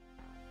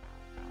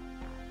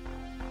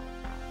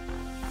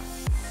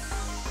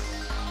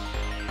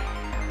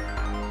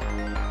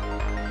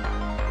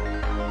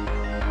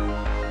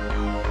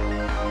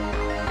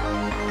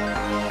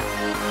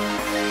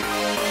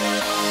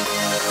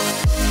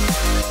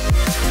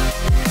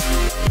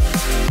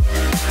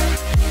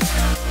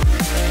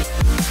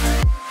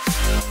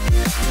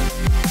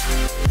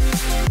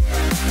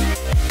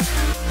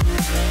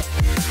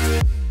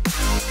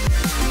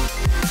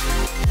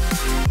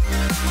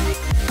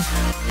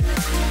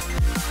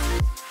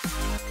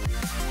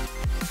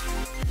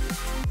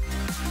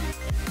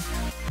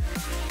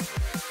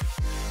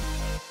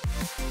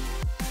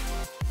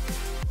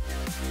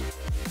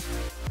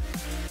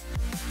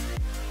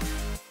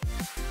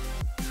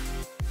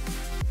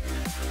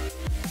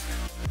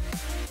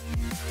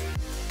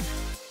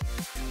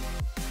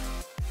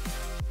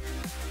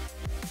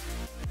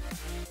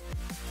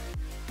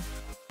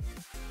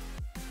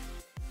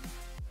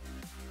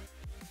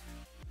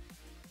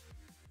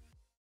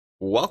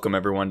Welcome,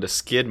 everyone, to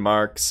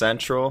Skidmark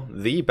Central,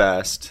 the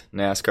best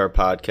NASCAR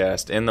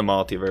podcast in the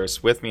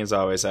multiverse. With me, as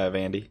always, I have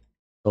Andy.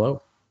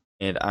 Hello.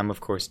 And I'm, of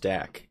course,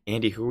 Dak.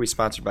 Andy, who are we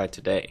sponsored by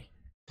today?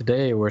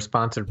 Today we're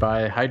sponsored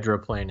by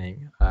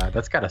hydroplaning.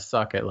 That's got to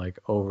suck at like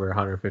over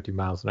 150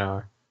 miles an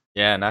hour.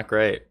 Yeah, not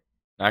great.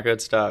 Not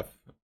good stuff.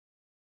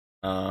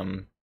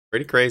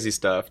 Pretty crazy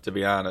stuff, to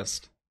be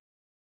honest.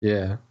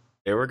 Yeah.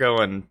 They were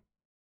going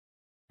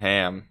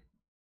ham.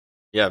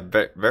 Yeah,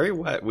 very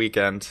wet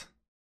weekend.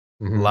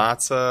 Mhm.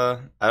 Lots of...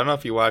 I don't know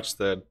if you watched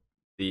the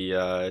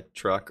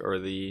truck or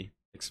the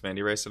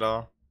Xfinity race at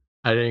all.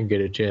 I didn't get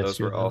a chance Those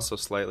to. were though. also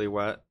slightly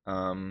wet.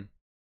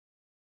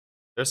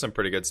 There's some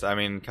pretty good stuff. I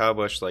mean, Kyle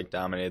Busch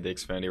dominated the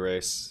Xfinity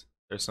race.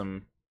 There's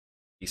some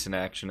decent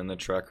action in the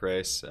truck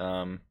race.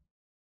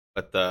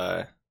 But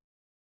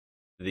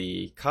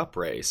the Cup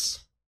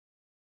race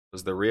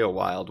was the real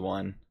wild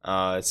one.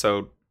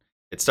 So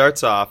it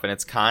starts off and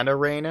it's kind of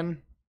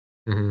raining,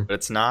 Mhm. but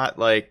it's not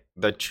like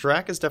the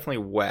track is definitely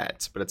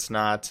wet, but it's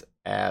not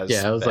as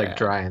Yeah, it was like bad.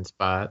 dry in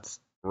spots.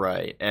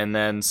 Right. And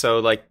then so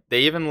like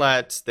they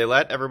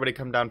let everybody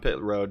come down pit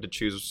road to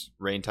choose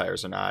rain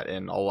tires or not,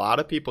 and a lot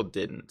of people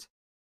didn't,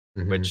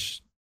 Mhm.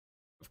 which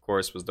of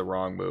course was the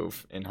wrong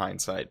move in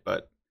hindsight,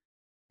 but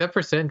Except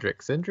for Cindric.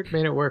 Cindric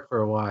made it work for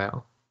a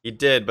while. he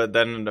did, but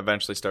then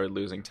eventually started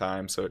losing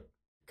time, so it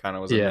kind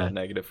of was a Yeah. net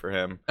negative for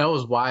him. That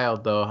was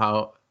wild though.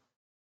 How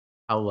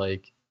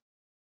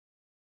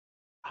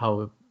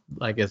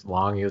I guess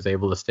long he was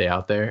able to stay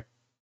out there.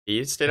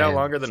 He stayed out And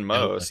longer than still,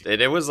 most.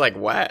 It was like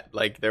wet.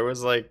 Like there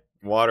was like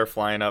water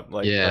flying up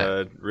like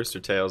Yeah. rooster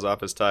tails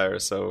off his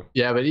tires, so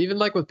Yeah, but even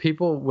like with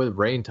people with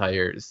rain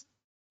tires,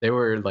 they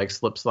were like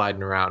slip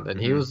sliding around, and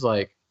he Mhm. was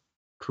like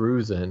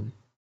cruising.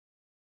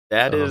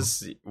 that So-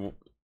 is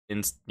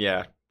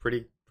yeah,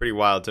 pretty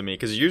wild to me,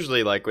 because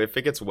usually like if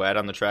it gets wet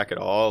on the track at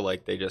all,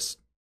 like they just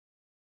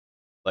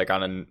like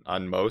on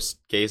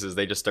most cases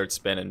they just start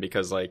spinning,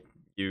 because like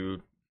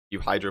you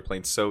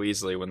hydroplane so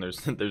easily when there's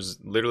there's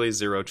literally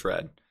zero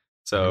tread.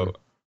 So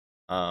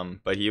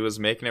but he was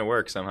making it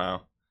work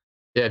somehow.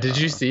 Yeah, did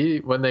you Uh, see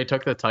when they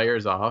took the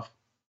tires off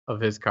of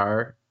his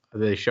car?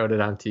 They showed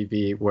it on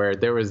TV where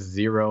there was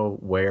zero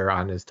wear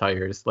on his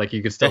tires. Like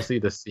you could still see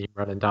the seam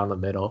running down the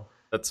middle.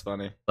 that's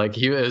funny. Like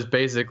he was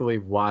basically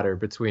water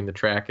between the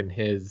track and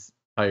his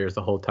tires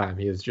the whole time.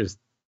 He was just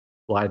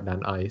sliding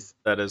on ice.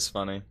 That is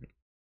funny.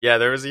 Yeah,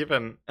 there was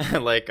even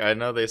like I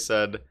know they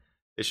said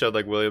they showed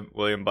like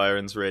William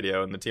Byron's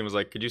radio, and the team was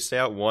like, "Could you stay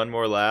out one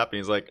more lap?" And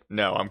he's like,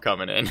 "No, I'm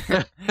coming in."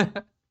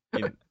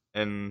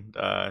 And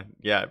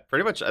yeah,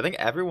 pretty much I think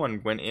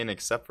everyone went in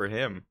except for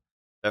him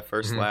that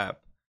 1st Mhm.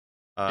 lap.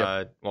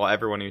 Yep. Well,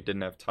 everyone who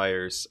didn't have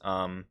tires.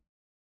 And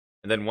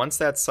then once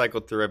that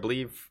cycled through, I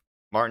believe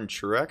Martin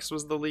Truex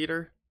was the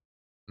leader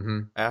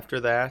Mhm. after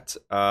that.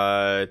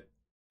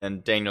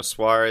 And Daniel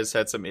Suarez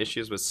had some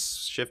issues with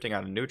shifting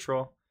out of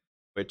neutral,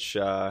 which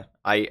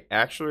I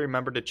actually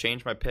remembered to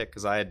change my pick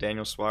because I had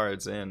Daniel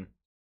Suarez in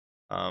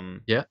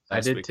Yeah, I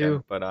last did weekend,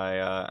 too. but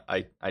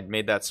I'd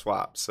made that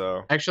swap,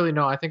 so Actually,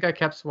 no, I think I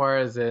kept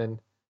Suarez in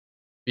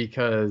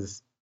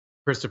because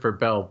Christopher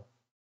Bell.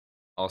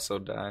 also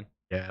died.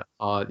 Yeah,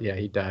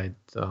 he died.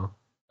 So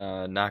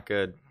Not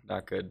good,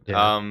 not good.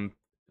 yeah.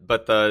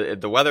 But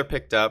the weather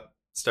picked up,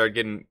 started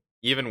getting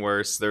even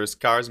worse. There's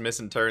cars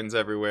missing turns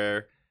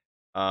everywhere.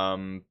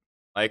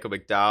 Michael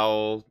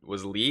McDowell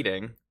was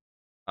leading,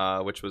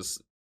 which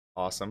was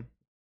awesome.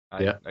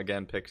 I Yeah.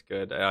 again picked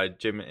good.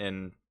 Jim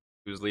and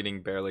he was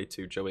leading barely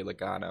to Joey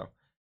Logano.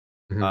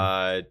 Mhm.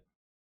 Uh,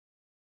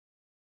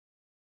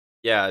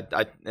 yeah,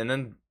 and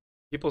then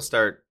people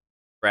start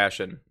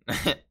crashing.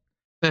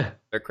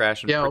 They're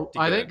crashing Yeah, pretty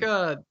I good.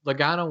 think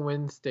Logano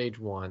wins stage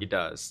He 1,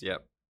 does,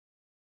 yep.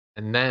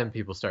 and then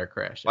people start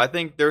crashing. Well, I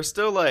think there's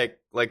still like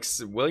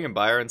William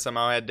Byron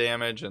somehow had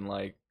damage, and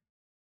like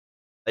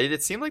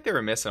it seemed like they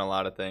were missing a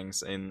lot of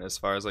things in as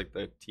far as like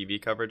the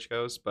TV coverage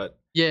goes, but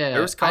Yeah,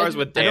 there was cars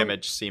with I don't.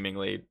 damage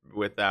seemingly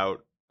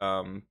without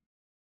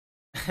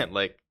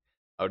like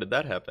how did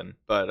that happen?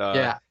 But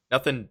Yeah,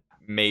 nothing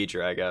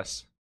major, I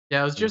guess,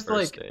 yeah. It was in the just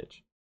first like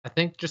stage. I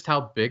think just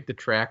how big the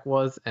track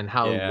was and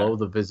how Yeah, low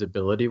the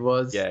visibility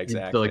was. yeah, Like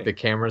exactly. the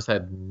cameras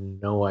had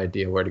no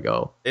idea where to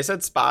go. They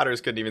said spotters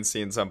couldn't even see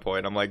in some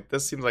point. I'm like,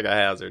 this seems like a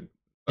hazard,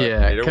 but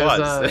Yeah, it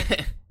because was.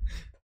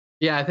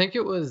 yeah, I think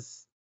it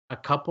was a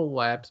couple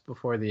laps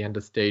before the end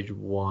of stage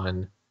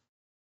 1.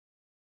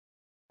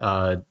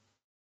 Uh,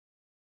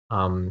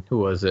 who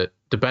was it?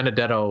 De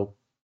Benedetto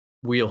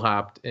wheel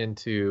hopped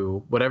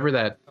into whatever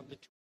that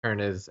turn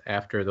is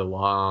after the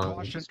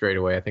long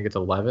straightaway. I think it's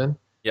 11.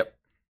 Yep.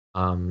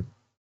 Um,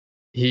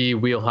 he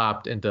wheel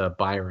hopped into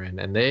Byron,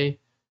 and they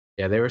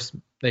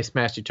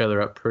smashed each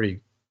other up pretty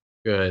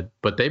good,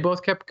 but they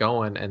both kept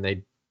going and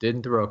they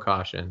didn't throw a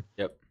caution.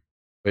 Yep.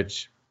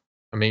 Which,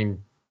 I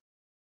mean,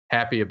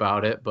 happy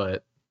about it,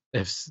 but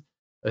if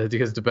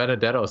because De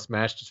Benedetto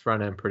smashed his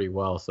front end pretty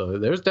well, so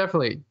there's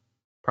definitely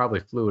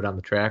probably fluid on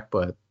the track,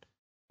 but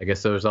I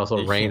guess there was also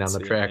You rain can't on the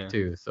see it, track yeah.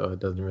 too, so it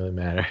doesn't really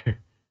matter.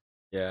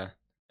 Yeah.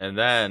 And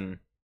then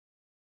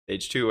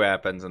Stage 2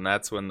 happens, and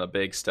that's when the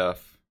big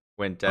stuff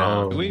went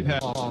down. Oh, We've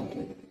had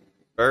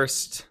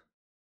First,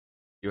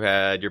 you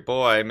had your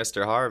boy,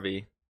 Mr.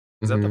 Harvey.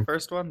 Is that the Mhm.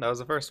 first one? That was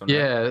the first one, right?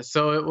 Yeah,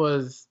 so it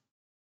was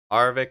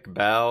Harvick,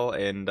 Bell,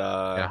 and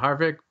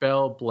Harvick,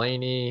 Bell,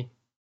 Blaney,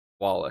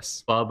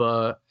 Wallace.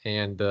 Bubba,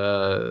 and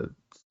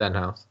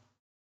Stenhouse.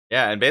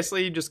 Yeah, and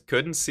basically you just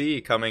couldn't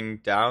see coming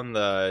down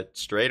the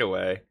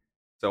straightaway.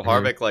 So Mhm.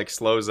 Harvick like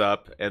slows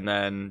up and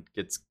then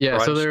gets Yeah,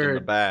 crunched so in they're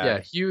the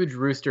back. huge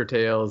rooster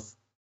tails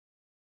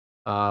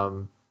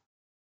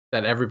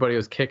that everybody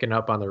was kicking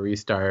up on the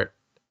restart,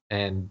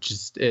 and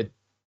just it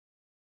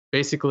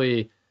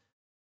basically,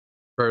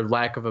 for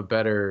lack of a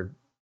better,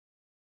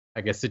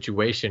 I guess,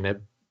 situation,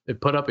 it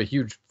put up a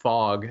huge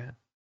fog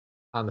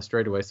on the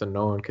straightaway so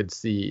no one could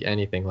see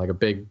anything, like a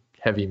big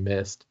heavy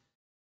mist.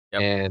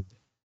 Yep. And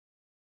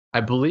I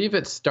believe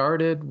it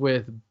started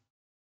with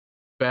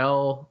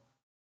Bell,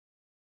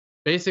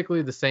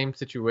 basically the same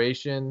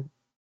situation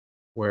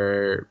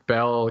where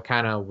Bell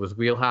kind of was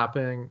wheel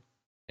hopping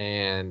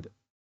and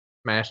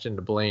smashed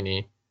into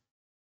Blaney.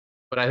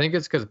 But I think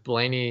it's because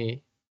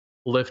Blaney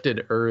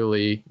lifted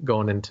early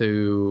going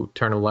into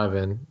turn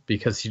 11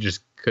 because he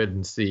just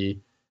couldn't see.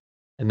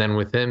 And then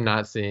with him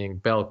not seeing,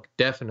 Bell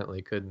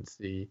definitely couldn't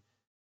see,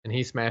 and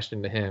he smashed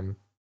into him.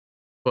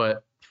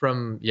 But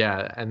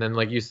and then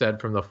like you said,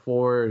 from the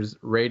fours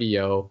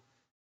radio,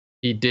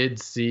 he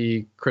did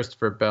see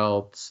Christopher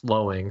Bell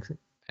slowing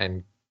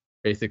and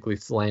basically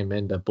slam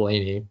into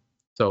Blaney.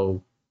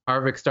 So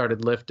Harvick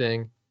started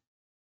lifting,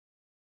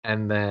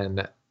 and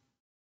then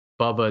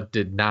Bubba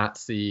did not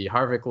see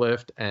Harvick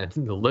lift and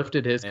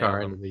lifted his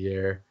car into the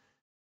air.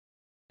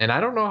 And I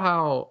don't know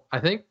how. I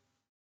think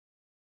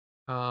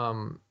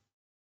Stenhouse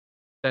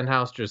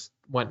just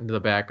went into the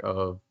back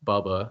of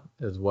Bubba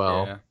as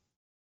well. Yeah.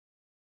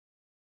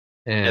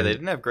 And Yeah, they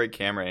didn't have great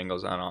camera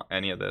angles on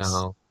any of this.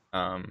 No.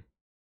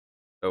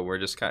 So we're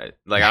just kind of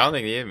like, I don't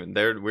think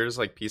we're just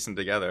like piecing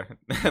together.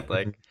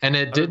 Like, and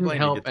it didn't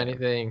help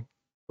anything.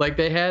 Like,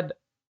 they had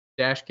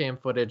dash cam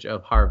footage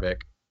of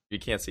Harvick. You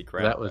can't see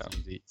crap. That was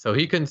easy. So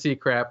he couldn't see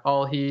crap.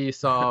 All he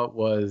saw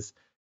was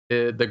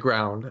the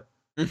ground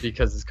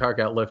because his car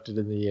got lifted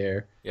in the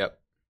air. Yep.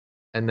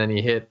 And then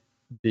he hit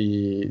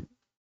the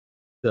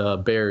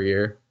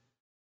barrier.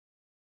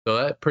 So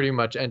that pretty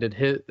much ended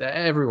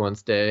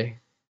everyone's day.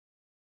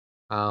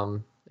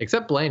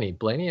 Except Blaney.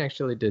 Blaney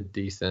actually did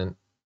decent.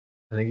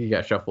 I think he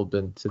got shuffled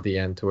into the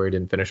end to where he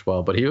didn't finish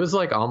well, but he was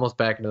like almost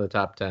back into the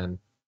top 10,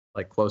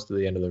 like close to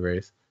the end of the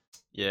race.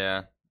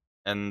 Yeah.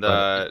 And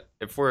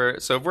if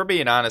we're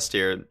being honest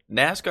here,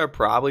 NASCAR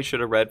probably should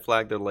have red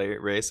flagged the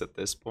late race at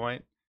this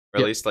point,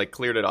 or at least like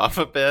cleared it off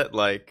a bit.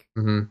 Like,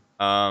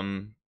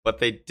 but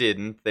they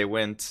didn't. They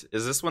went.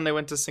 Is this when they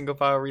went to single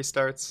file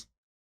restarts?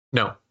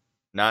 No,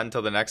 not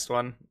until the next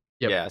one.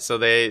 Yep. Yeah. So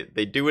they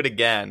do it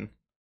again.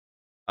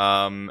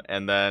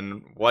 And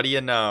then what do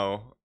you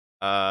know?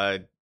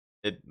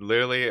 It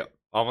literally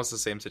almost the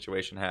same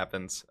situation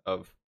happens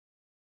of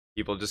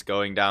people just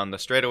going down the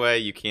straightaway.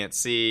 You can't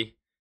see.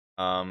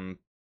 So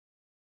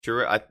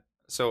let's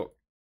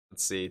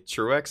see.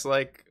 Truex,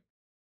 like,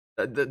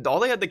 all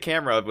they had the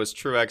camera of was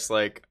Truex,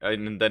 like,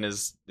 and then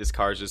his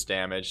car's just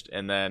damaged,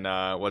 and then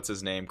what's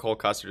his name? Cole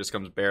Custer just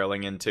comes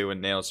barreling into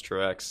and nails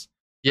Truex.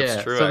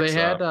 Yeah. Truex so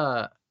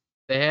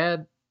they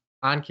had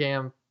on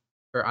cam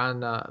or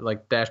on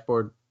like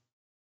dashboard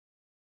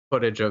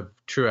footage of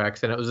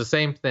Truex, and it was the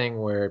same thing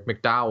where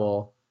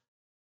McDowell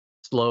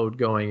slowed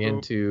going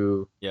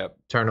into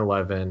turn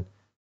 11.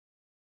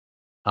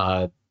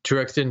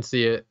 Truex didn't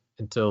see it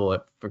until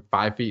like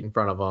 5 feet in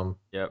front of him.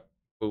 Yep.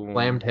 Boom.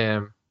 Slammed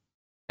him,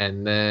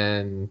 and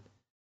then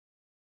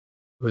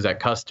who's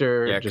that?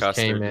 Custer just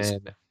Custer came just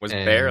in. Was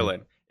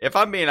barreling. If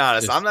I'm being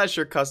honest, I'm not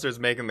sure Custer's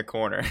making the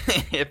corner.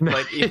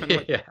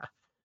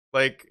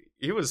 Like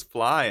he was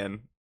flying.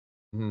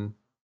 Mm-hmm.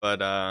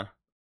 But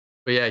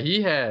yeah,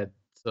 he had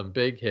some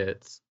big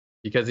hits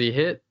because he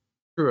hit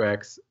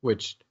Truex,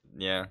 which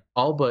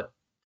all but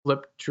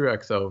flipped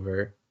Truex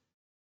over,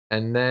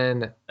 and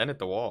then hit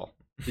the wall.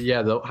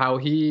 Yeah, how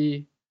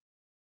he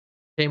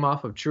came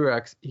off of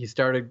Truex, he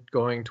started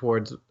going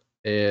towards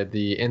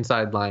the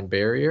inside line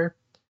barrier,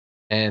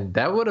 and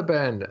that would have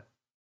been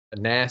a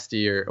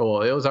nastier.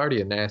 Well, it was already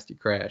a nasty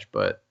crash,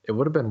 but it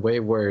would have been way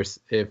worse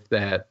if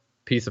that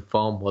piece of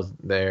foam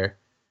wasn't there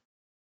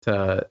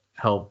to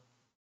help,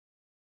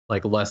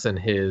 like, lessen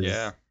his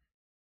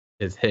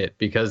hit,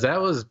 because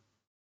that was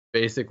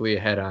basically a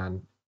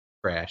head-on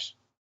crash.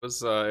 It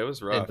was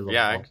rough.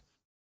 Yeah, I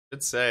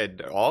should say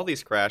all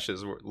these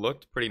crashes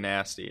looked pretty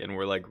nasty and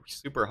were like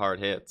super hard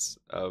hits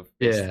of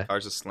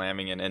cars just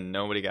slamming in, and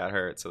nobody got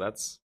hurt. So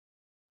that's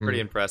pretty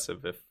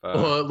impressive.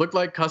 Well, it looked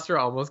like Custer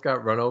almost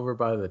got run over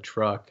by the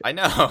truck. I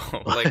know.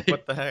 Like,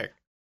 what the heck?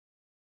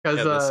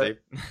 Because so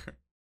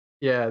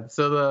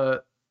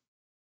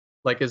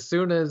as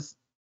soon as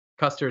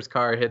Custer's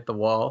car hit the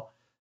wall,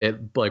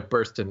 it like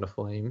burst into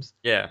flames.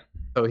 Yeah.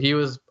 So he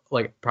was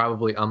like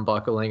probably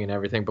unbuckling and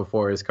everything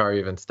before his car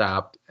even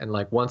stopped. And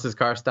like once his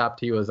car stopped,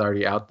 he was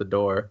already out the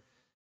door,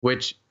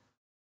 which,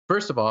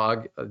 first of all,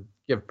 I'll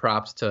give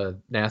props to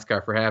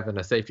NASCAR for having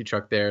a safety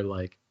truck there,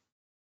 like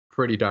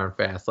pretty darn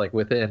fast. Like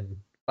within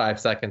 5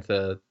 seconds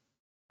of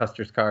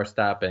Custer's car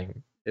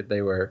stopping,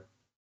 they were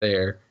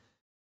there.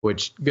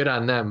 Which good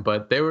on them,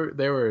 but they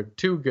were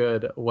too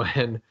good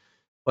when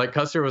like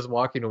Custer was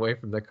walking away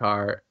from the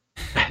car,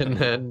 and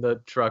then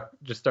the truck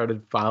just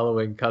started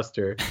following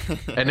Custer,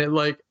 and it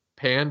like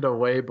panned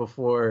away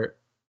before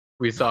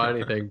we saw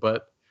anything,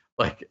 but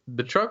like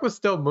the truck was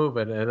still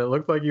moving, and it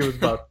looked like he was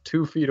about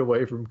 2 feet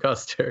away from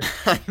Custer.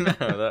 I know,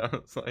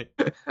 that was like,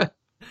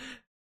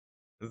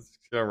 it's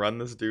gonna run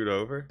this dude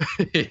over.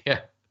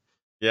 Yeah.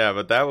 Yeah,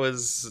 but that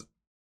was,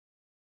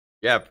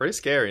 yeah, pretty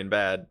scary and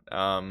bad.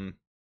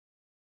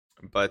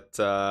 But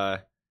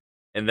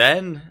and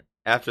then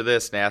after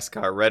this,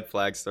 NASCAR red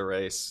flags the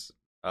race,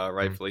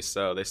 rightfully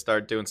so. They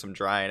start doing some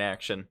drying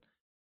action,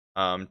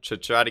 to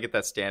try to get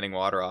that standing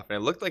water off, and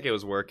it looked like it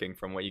was working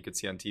from what you could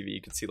see on TV. You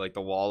could see like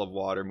the wall of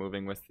water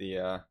moving with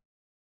the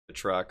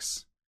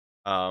trucks.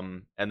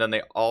 And then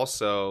they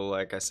also,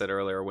 like I said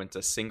earlier, went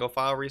to single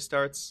file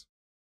restarts,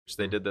 which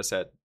they did this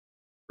at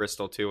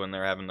Bristol too when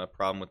they're having a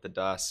problem with the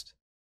dust.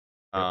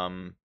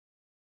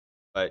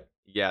 But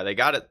yeah, they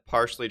got it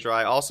partially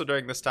dry. Also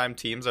during this time,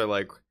 teams are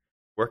like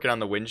working on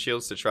the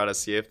windshields to try to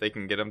see if they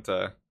can get them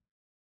to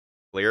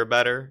clear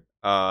better.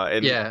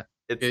 And Yeah.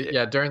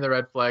 Yeah, during the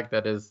red flag,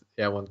 that is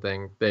one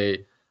thing.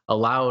 They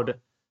allowed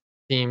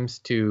teams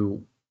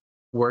to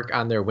work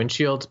on their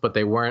windshields, but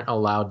they weren't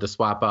allowed to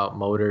swap out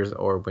motors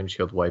or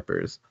windshield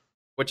wipers.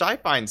 which I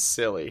find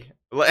silly.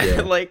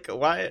 Yeah. Like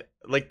why?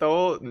 Like the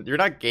whole, you're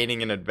not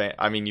gaining an advantage.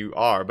 I mean, you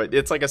are, but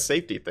it's like a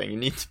safety thing. You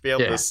need to be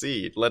able Yeah. to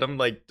see. Let them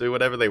like do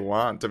whatever they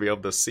want to be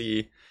able to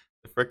see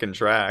the freaking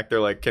track. They're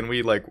like, can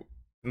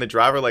the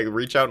driver like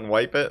reach out and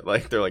wipe it?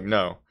 Like they're like,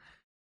 no.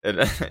 I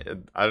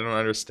don't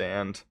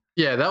understand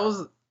Yeah, that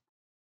was.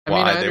 I mean,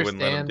 why I they wouldn't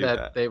let them understand do that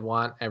that. they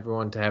want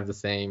everyone to have the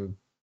same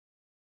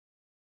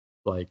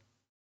like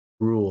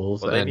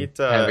rules Well, they and need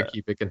have to. it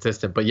keep it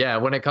consistent. But yeah,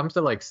 when it comes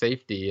to like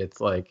safety, it's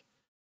like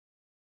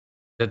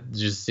that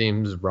just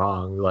seems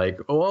wrong. Like,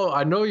 oh,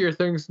 I know your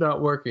thing's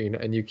not working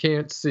and you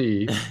can't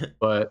see,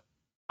 but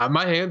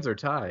my hands are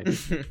tied.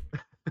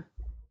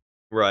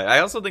 Right. I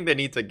also think they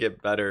need to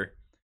get better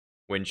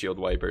windshield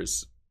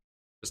wipers,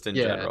 just in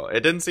Yeah, general.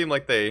 It didn't seem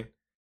like they.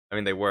 I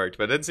mean, they worked,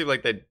 but it didn't seem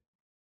like they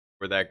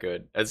were that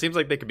good. It seems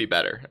like they could be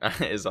better.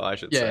 Is all I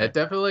should yeah, say. it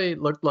definitely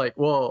looked like.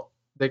 Well,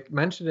 they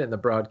mentioned it in the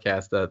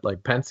broadcast that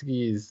like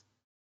Penske's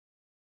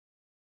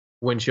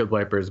windshield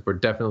wipers were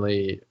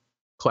definitely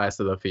class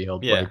of the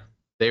field. Yeah. Like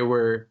they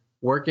were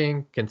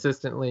working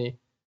consistently,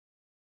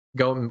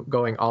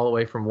 going all the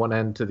way from one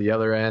end to the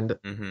other end,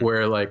 Hmm.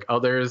 where like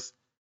others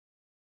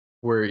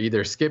were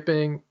either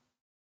skipping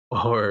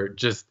or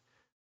just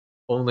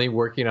only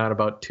working on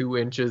about 2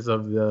 inches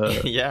of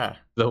the Yeah.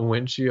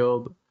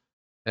 windshield,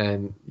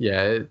 and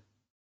yeah, it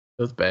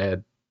was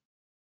bad.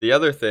 The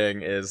other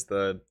thing is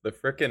the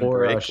freaking Or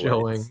brake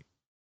showing lights.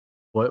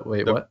 what?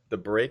 Wait, The what? the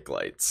brake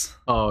lights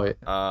Oh,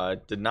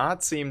 did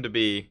not seem to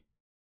be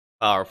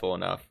powerful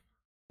enough,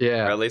 or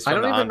yeah. at least I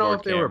from don't the even know if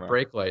onboard they were camera.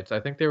 brake lights.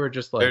 I think they were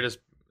just They're like just,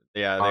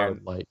 yeah, car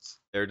lights.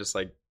 they're just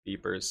like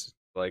beepers, to,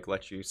 like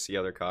let you see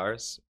other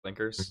cars,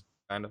 blinkers,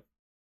 kind of.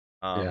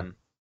 Yeah. Um,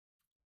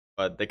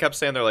 but they kept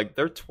saying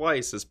they're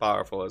twice as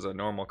powerful as a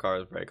normal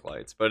car's brake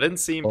lights, but it didn't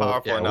seem Well,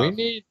 powerful yeah, we enough.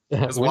 need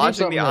Because we need watching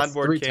the something that's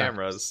onboard 3 times.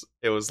 cameras,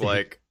 it was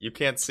like you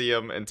can't see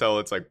him until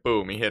it's like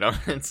boom, he hit him.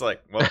 It's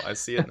like, well, I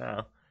see it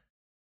now.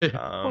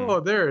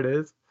 Oh, there it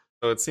is.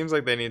 So it seems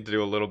like they need to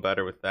do a little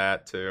better with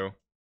that too.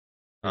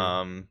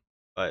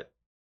 But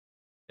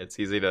it's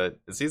easy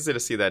to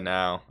see that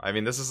now. I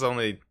mean, this is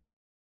only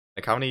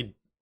like, how many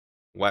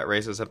wet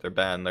races have there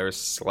been? There was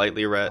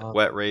slightly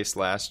wet race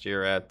last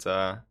year at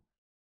the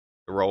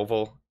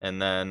Roval,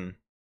 and then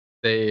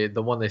The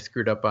one they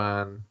screwed up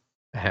on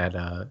had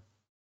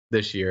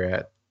this year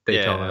at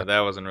Daytona. yeah, that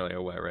wasn't really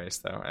a wet race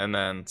though. And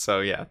then so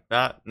yeah,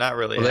 not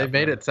really. Well, they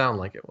made it sound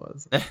like it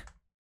was.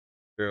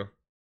 True.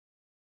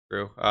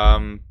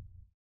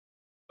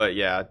 But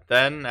yeah,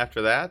 then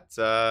after that,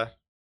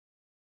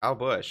 Kyle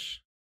Busch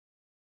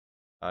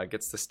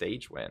gets the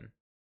stage win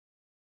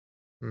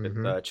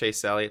with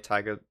Chase Elliott,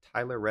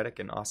 Tyler Reddick,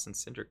 and Austin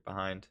Cindric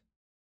behind.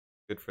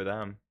 Good for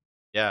them.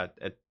 Yeah,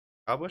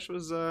 Kyle Busch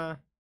was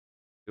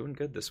doing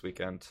good this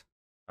weekend.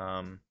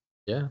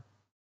 Yeah.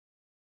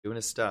 Doing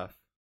his stuff.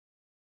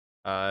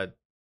 But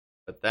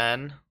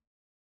then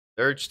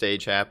third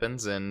stage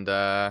happens, and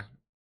a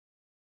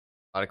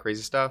lot of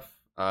crazy stuff.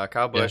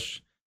 Kyle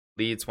Busch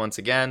leads once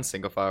again,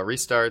 single file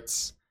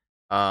restarts,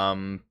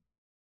 and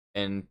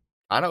kind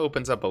of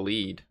opens up a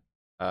lead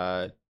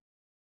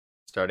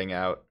starting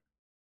out.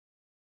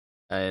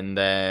 And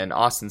then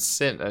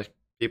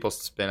people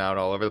spin out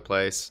all over the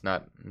place.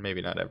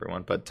 Maybe not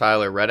everyone, but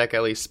Tyler Reddick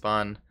at least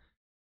spun.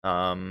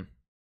 And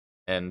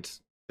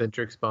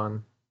Cindric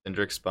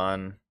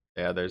spun.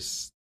 Yeah,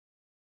 there's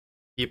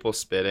people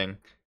spinning.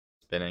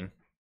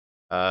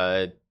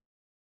 Then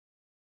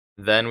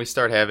we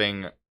start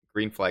having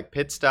green flag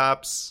pit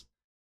stops.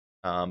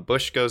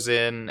 Busch goes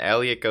in,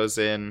 Elliott goes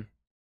in,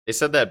 They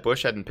said that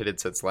Bush hadn't pitted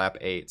since lap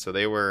 8, so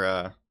they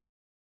were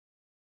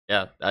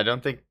yeah, I They're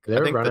think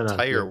running on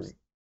fumes.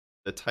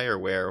 the tire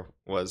wear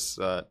was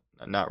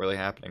not really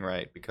happening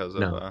right because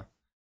of No.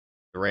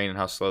 the rain and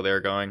how slow they were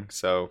going.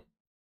 So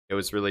it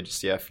was really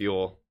just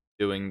fuel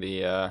doing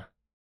the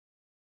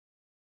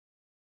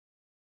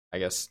I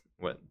guess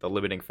what the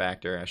limiting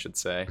factor, I should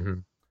say.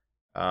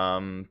 Hmm.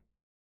 Um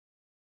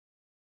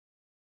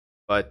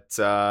but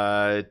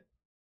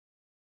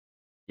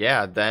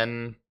yeah,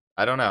 then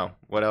I don't know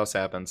what else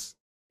happens.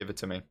 Give it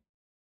to me.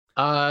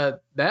 That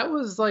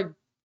was like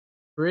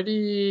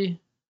pretty.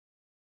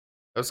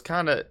 It was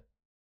kind of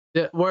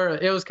Where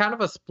it was kind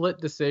of a split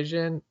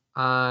decision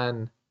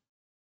on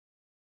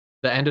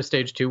the end of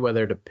stage two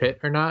whether to pit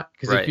or not.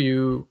 Because if right.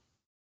 you,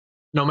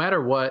 no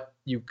matter what,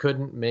 you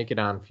couldn't make it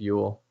on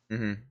fuel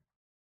Hmm.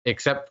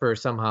 except for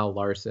somehow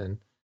Larson,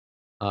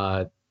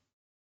 uh,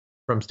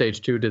 from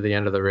stage two to the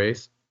end of the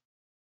race.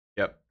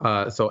 Yep.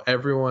 So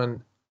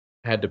everyone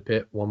had to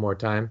pit one more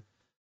time,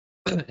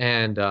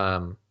 and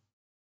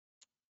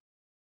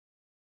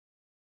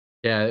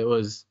yeah, it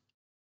was.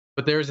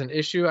 But there's an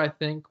issue I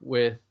think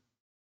with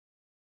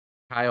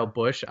Kyle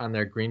Busch on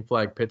their green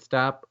flag pit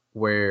stop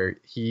where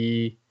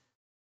he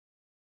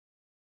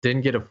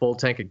didn't get a full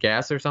tank of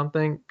gas or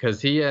something because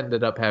he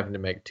ended up having to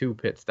make 2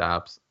 pit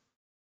stops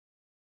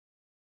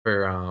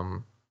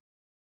for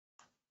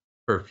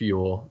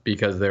fuel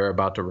because they were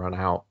about to run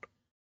out.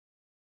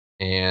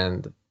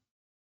 And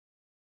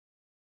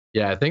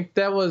yeah, I think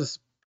that was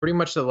pretty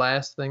much the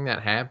last thing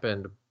that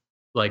happened.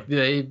 Like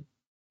they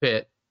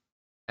pit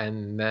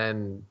and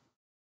then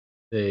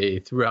they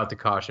threw out the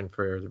caution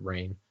for the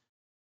rain.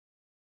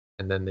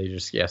 And then they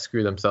just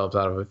screw themselves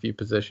out of a few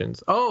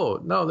positions. Oh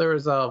no, there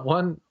was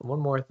one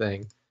more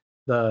thing.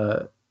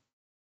 The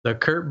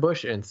Kurt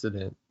Busch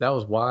incident. That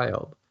was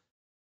wild.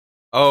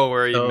 Oh,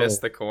 where you missed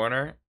So the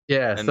corner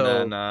yeah, and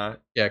then so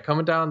yeah,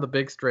 coming down the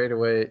big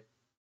straightaway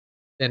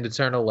into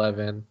turn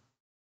 11,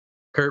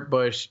 Kurt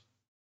Busch.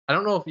 I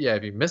don't know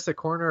if he missed a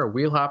corner or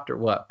wheel hopped or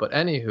what, but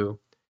anywho,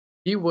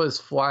 he was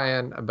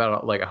flying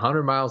about like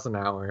 100 miles an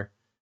hour.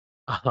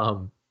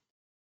 Um,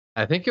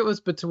 I think it was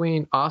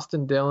between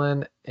Austin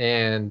Dillon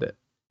and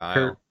Kyle.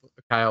 Kurt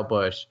Kyle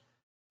Busch,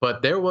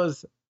 but there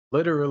was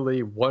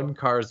literally one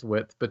car's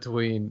width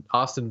between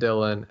Austin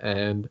Dillon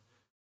and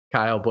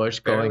Kyle Busch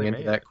going Barely into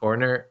made that it.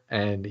 corner,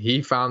 and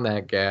he found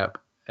that gap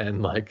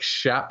and like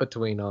shot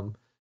between them,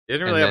 He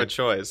didn't really and have a then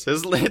choice.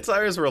 His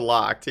tires were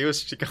locked. He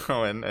was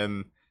going,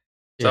 and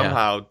yeah,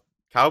 somehow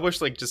Kyle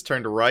Busch like just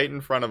turned right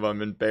in front of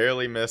him and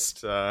barely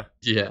missed yeah,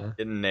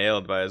 getting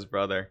nailed by his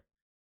brother.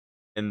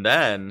 And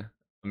then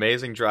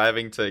amazing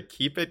driving to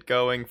keep it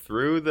going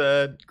through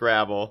the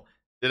gravel,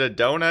 did a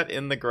donut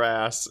in the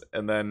grass,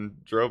 and then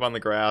drove on the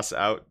grass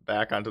out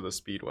back onto the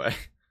speedway.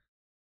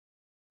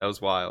 That was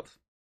wild.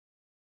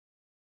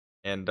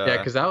 And yeah,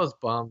 because I was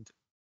bummed.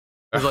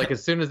 Because like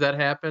as soon as that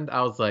happened,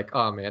 I was like,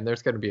 oh man,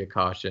 there's gonna be a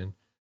caution.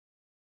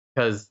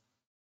 Because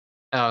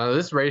I don't know,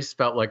 this race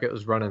felt like it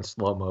was running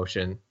slow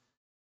motion.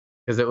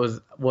 Because it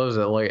was what was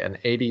it like an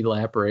 80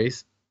 lap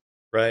race,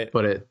 right,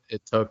 but it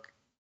took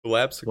the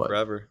laps took what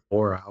forever.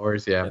 4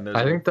 hours? Yeah, And there's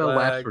I a think the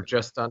laps were flag.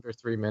 just under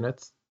 3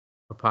 minutes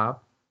a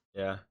pop.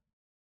 Yeah,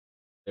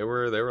 they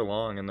were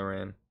long in the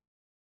rain,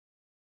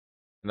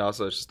 and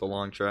also it's just a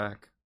long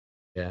track.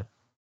 Yeah.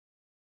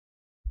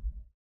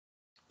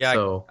 Yeah,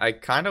 So I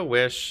kind of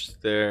wish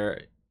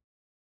there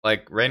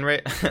like rain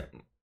rate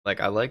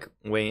like I like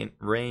rain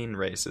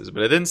races,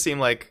 but it didn't seem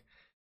like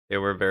they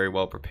were very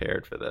well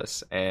prepared for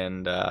this,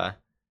 and it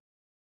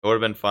would have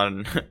been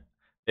fun,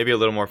 maybe a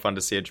little more fun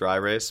to see a dry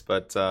race,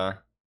 but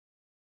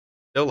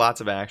still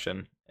lots of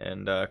action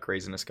and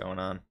craziness going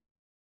on.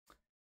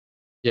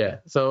 yeah,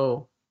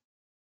 so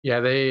yeah,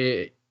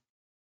 they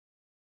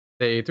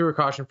threw a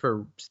caution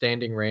for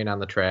standing rain on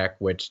the track,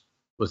 which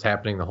was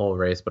happening the whole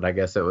race, but I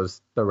guess it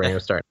was the rain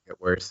was starting to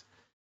get worse.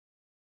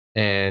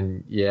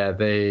 And yeah,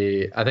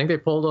 I think they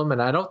pulled them,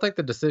 and I don't think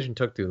the decision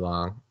took too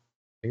long.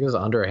 I think it was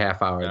under a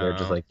half hour. They're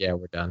just No. like, yeah,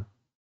 we're done.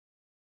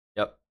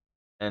 Yep.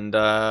 And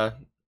Mr.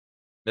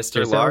 Chase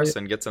Elliott,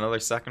 Larson gets another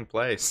second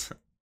place.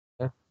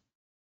 yeah,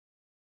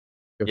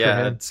 good for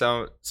Yeah, him.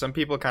 so some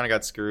people kind of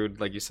got screwed,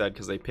 like you said,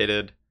 because they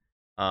pitted,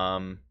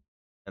 um,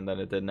 and then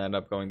it didn't end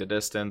up going the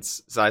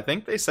distance. So I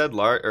think they said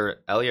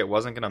Elliott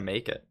wasn't gonna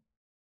make it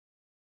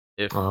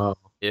if Oh,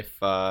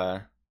 if uh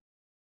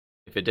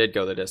if it did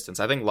go the distance.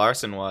 I think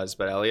Larson was,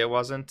 but Elliott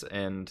wasn't,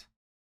 and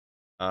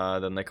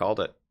then they called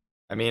it.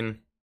 I mean,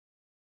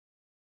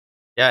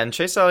 yeah, and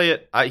Chase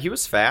Elliott, he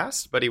was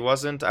fast, but he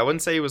wasn't. I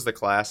wouldn't say he was the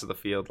class of the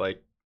field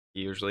like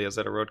he usually is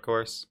at a road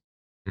course.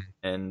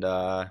 And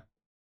I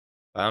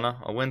don't know,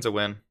 a win's a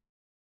win.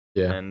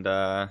 yeah, And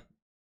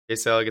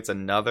Chase Elliott gets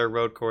another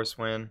road course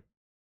win.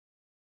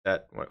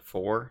 At what,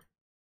 four?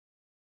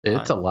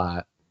 it's a Five?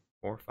 lot.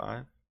 4 or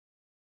 5?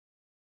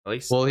 At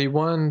least Well, he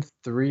won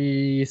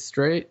 3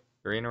 straight,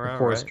 3 in a or row,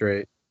 4 right?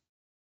 straight,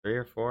 3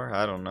 or 4?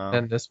 I don't know.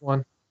 and this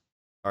one.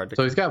 Hard to.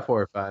 So he's got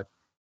 4 or 5.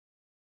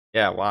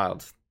 Yeah,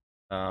 wild.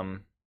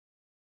 Um,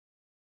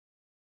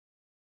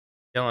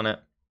 Killing it.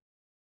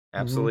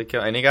 absolutely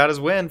kill, and he got his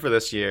win for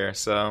this year.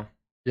 So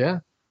Yeah.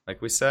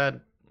 like we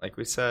said,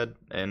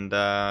 and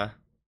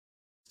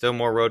still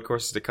more road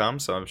courses to come.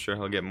 So I'm sure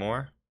he'll get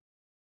more,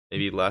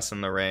 maybe less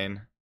in the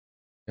rain.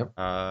 Yep.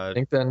 I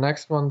think the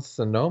next one's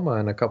Sonoma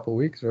in a couple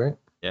weeks, right?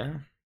 Yeah,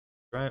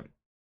 right.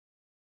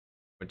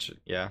 Which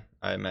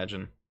I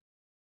imagine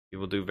he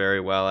will do very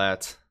well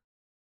at.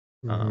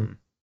 And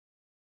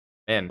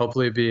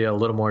hopefully be a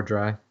little more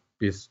dry.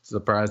 Be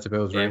surprised if it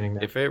was raining.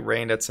 If it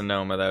rained at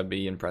Sonoma, that would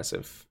be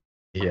impressive.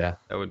 Yeah,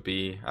 that would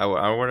be. I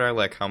wonder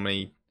like how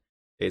many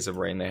days of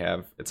rain they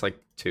have. It's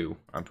like 2,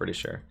 I'm pretty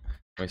sure.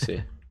 Let me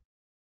see.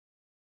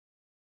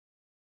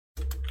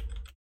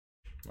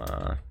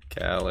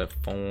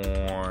 California.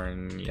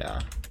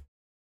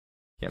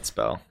 Can't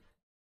spell.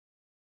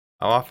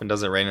 How often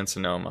does it rain in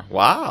Sonoma?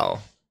 Wow.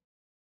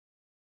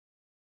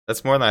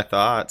 That's more than I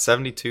thought.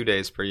 72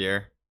 days per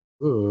year.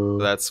 Ooh.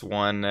 So that's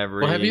one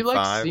every have you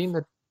 5.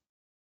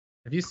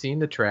 Have you seen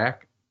the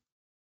track?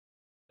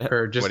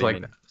 Or just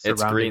like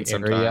it's green area?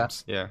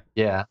 sometimes. Yeah.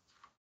 Yeah.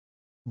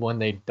 When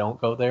they don't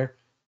go there.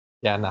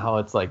 Yeah, and how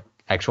it's like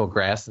actual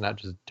grass and not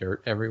just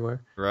dirt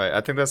everywhere. Right.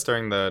 I think that's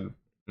during the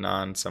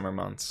non-summer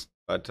months.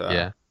 But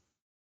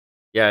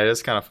yeah, it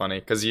is kind of funny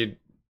because it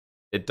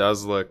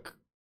does look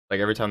like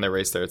every time they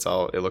race there, it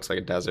looks like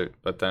a desert.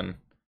 But then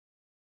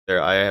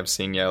I have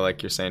seen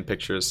like you're saying,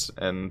 pictures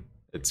and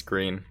it's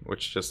green,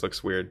 which just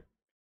looks weird.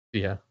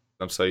 Yeah,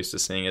 I'm so used to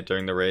seeing it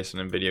during the race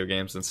and in video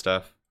games and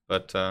stuff.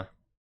 But so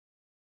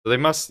there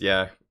must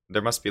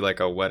be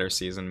like a wetter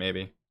season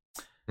maybe.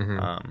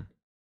 Mm-hmm.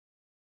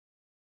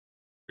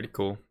 Pretty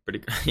cool.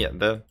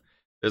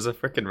 There's a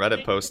freaking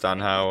Reddit post on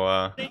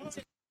how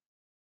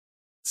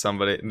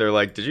they're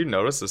like, did you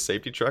notice the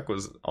safety truck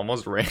was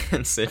almost ran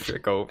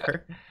Cindric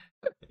over?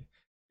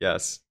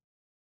 Yes.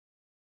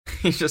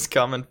 He's just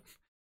coming.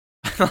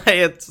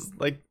 It's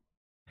like,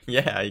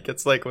 yeah, he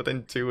gets like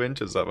within 2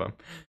 inches of him.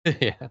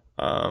 Yeah.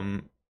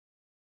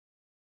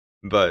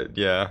 But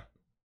yeah,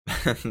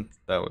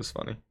 that was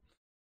funny.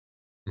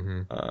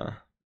 Mm-hmm.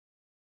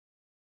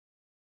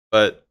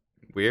 But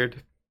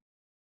weird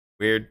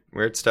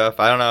stuff.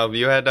 I don't know.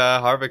 You had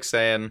Harvick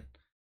saying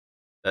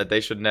that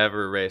they should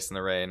never race in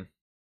the rain.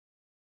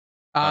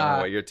 I don't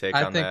know what your take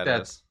on that is. I think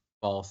that's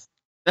false.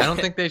 I don't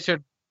think they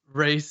should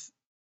race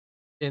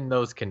in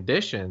those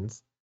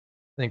conditions.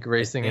 I think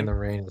racing in the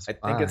rain is fine.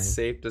 I think it's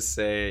safe to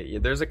say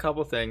there's a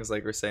couple things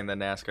like we're saying that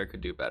NASCAR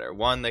could do better.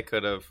 One, they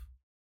could have,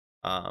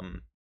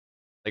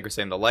 like we're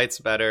saying, the lights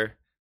better.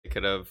 They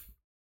could have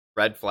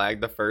red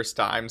flagged the first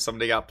time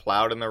somebody got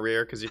plowed in the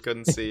rear because you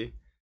couldn't see.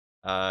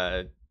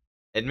 And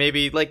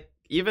maybe like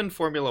even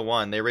Formula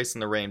One, they race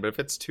in the rain, but if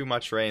it's too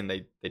much rain,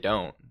 they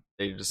don't.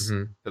 They just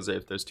because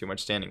if there's too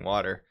much standing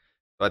water.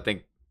 So I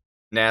think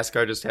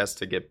NASCAR just has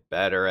to get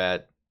better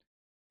at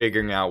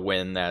figuring out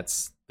when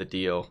that's the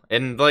deal.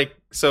 And like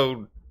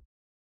so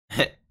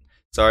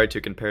sorry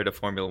to compare to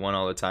Formula One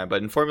all the time,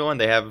 but in Formula One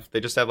they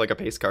just have like a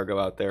pace car go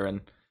out there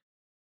and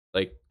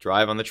like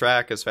drive on the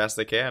track as fast as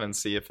they can and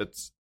see if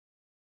it's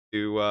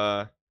too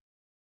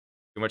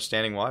much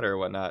standing water or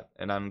whatnot.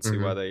 And I don't see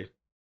why they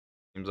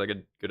seems like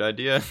a good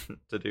idea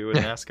to do with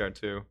NASCAR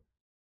too.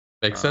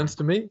 Makes sense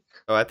to me.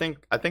 So I think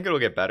it'll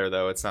get better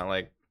though. It's not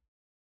like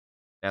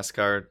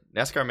NASCAR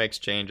makes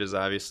changes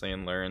obviously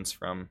and learns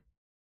from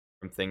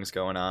things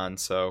going on.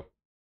 So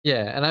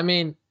yeah, and I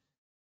mean,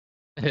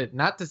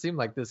 not to seem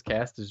like this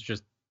cast is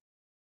just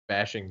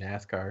bashing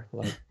NASCAR.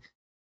 Like,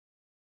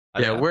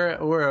 yeah, we're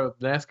a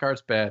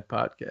NASCAR's bad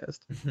podcast.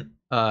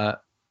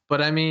 But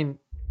I mean,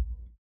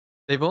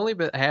 they've only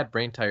had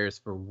brain tires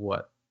for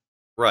what?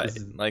 Right,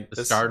 like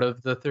the start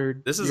of the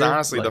third. This is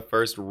honestly the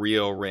first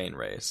real rain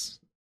race,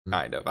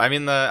 kind of. I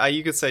mean,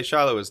 you could say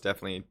Charlotte was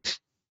definitely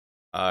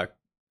a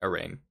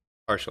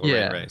partial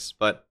rain race,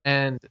 but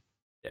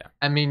yeah,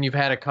 I mean, you've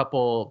had a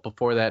couple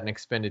before that in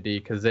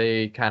Xfinity because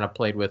they kind of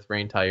played with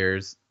rain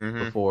tires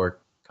before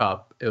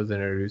Cup. It was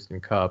introduced in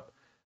Cup,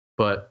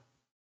 but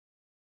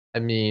I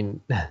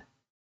mean,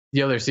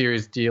 the other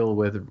series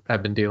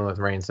have been dealing with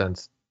rain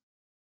since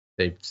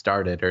they've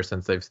started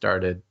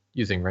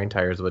using rain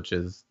tires, which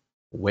is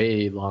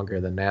way longer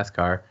than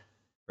NASCAR.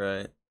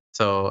 Right.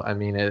 So, I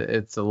mean,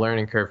 it's a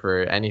learning curve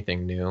for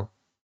anything new.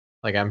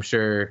 Like, I'm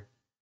sure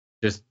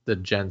just the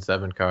Gen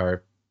 7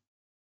 car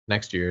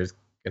next year is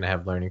going to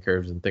have learning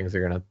curves and things are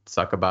going to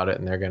suck about it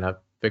and they're going to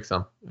fix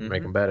them and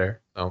make them better.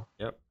 So,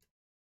 yep.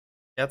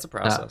 Yeah, it's a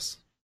process.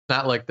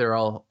 Not like they're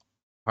all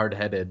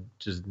hard-headed,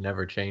 just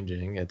never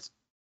changing. It's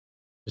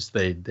just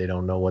they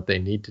don't know what they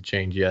need to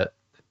change yet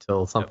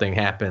until something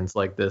happens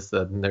like this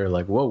and they're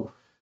like, whoa,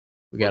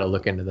 we got to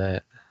look into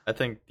that. I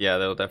think,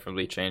 there'll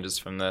definitely be changes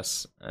from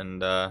this,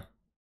 and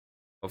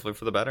hopefully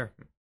for the better.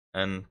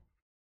 And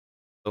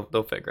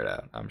they'll figure it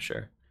out, I'm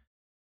sure.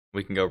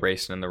 We can go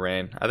racing in the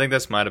rain. I think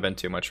this might have been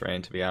too much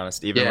rain, to be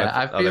honest. Even with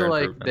I other feel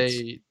like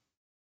they,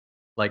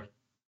 like,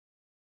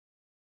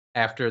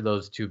 after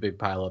those two big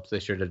pileups, they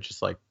should have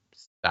just, like,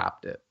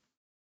 stopped it.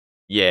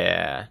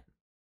 Yeah.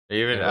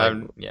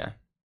 Even, yeah.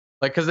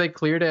 Like, because they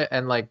cleared it,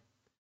 and, like,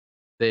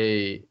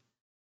 they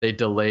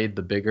delayed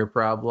the bigger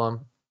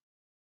problem.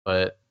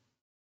 but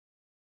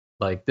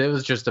like there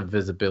was just a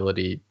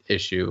visibility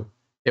issue.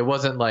 It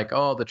wasn't like,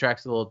 oh, the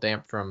track's a little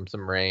damp from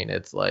some rain.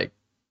 It's like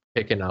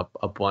picking up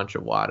a bunch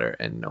of water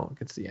and no one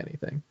could see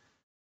anything.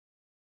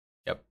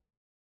 Yep.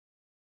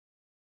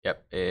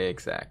 Yep,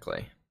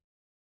 exactly.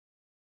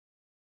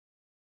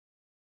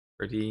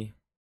 Pretty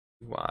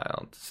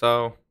wild.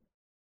 So,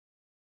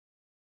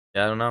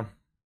 yeah, I don't know.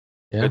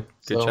 Yeah.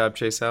 Good job,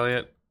 Chase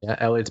Elliott. Yeah,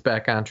 Elliott's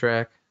back on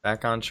track.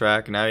 Back on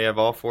track. Now you have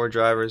all 4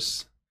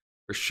 drivers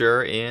for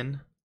sure in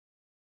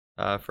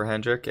for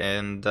Hendrick,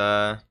 and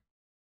now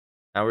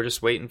we're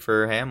just waiting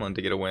for Hamlin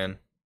to get a win.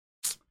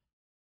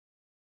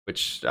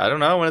 Which I don't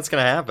know when it's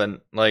gonna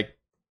happen. Like,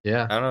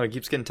 yeah, I don't know. He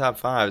keeps getting top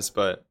 5s,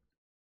 but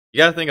you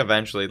gotta think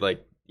eventually.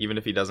 Like, even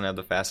if he doesn't have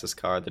the fastest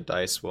car, the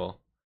dice will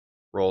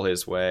roll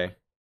his way.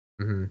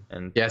 Mm-hmm.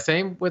 And yeah,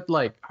 same with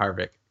like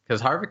Harvick,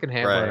 because Harvick and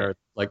Hamlin are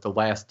like the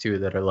last 2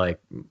 that are like,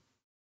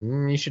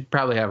 you should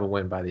probably have a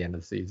win by the end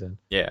of the season.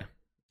 Yeah,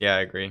 I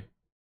agree.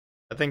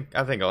 I think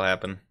it'll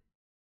happen.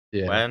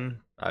 Yeah. When?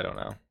 I don't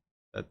know.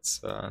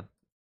 That's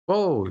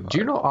Whoa! Do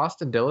you know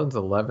Austin Dillon's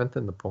 11th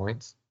in the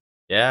points?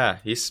 Yeah,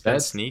 he's been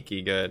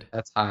sneaky good.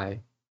 That's high.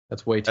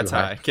 That's way too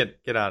high.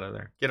 Get out of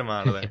there. Get him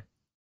out of there.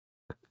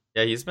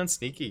 Yeah, he's been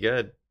sneaky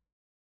good.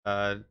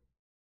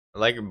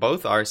 Like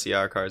both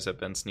RCR cars have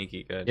been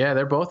sneaky good. Yeah,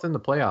 they're both in the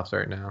playoffs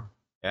right now.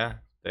 Yeah,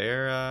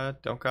 they're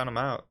don't count them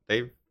out.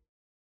 They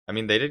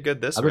did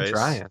good this race.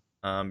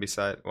 I've been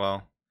trying.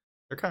 Well,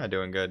 they're kind of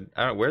doing good.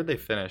 I don't know, where'd they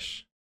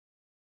finish?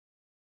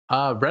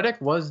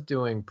 Reddick was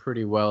doing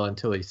pretty well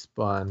until he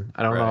spun.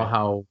 I don't know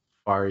how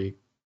far he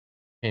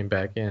came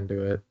back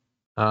into it.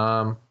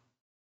 So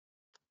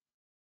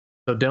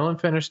Dillon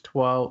finished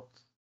 12th.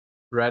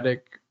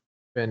 Reddick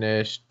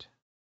finished.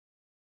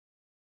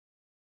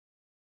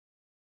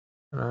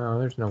 Oh,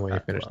 there's no way he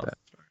finished that.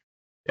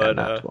 Yeah,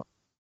 but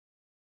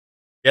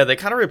yeah, they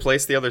kind of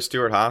replaced the other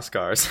Stewart-Haas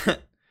cars.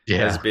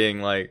 As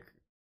being like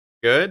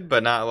good,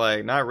 but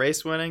not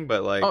race winning,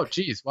 but like. Oh,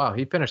 geez, wow,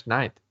 he finished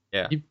 9th.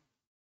 Yeah, he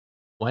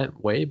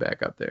went way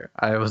back up there.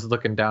 I was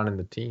looking down in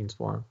the teens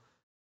for him.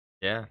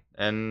 Yeah,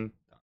 and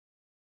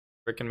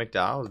freaking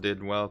McDowell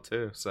did well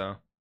too. So,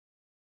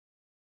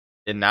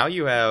 and now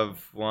you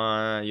have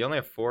one. You only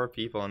have 4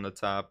 people in the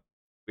top.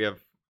 We have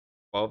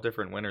 12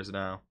 different winners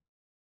now.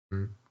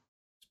 Mm-hmm.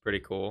 It's pretty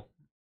cool.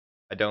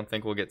 I don't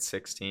think we'll get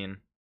 16.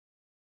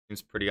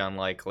 Seems pretty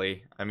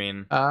unlikely. I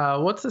mean,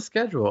 what's the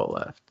schedule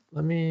left?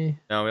 No, we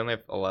only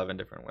have 11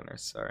 different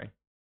winners. Sorry.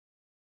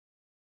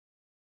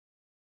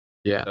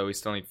 Yeah. So we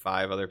still need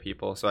 5 other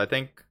people. So I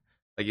think,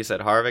 like you said,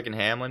 Harvick and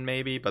Hamlin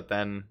maybe, but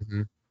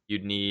then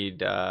you'd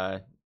need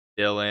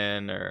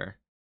Dillon or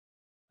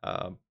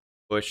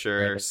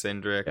Buescher,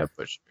 Cindric,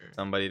 Buescher.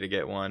 Somebody to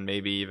get one.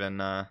 Maybe even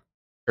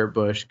Kurt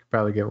Busch could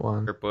probably get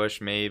one. Kurt Busch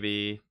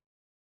maybe.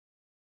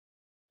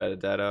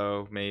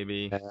 Benedetto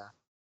maybe.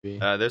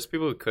 Yeah. There's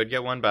people who could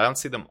get one, but I don't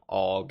see them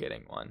all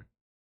getting one.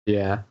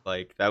 Yeah.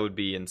 Like, that would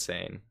be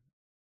insane.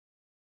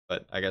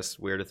 But I guess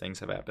weirder things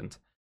have happened.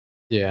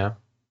 Yeah.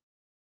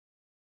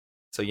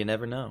 So you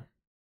never know.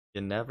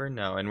 You never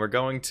know. And we're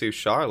going to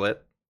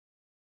Charlotte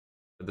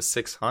for the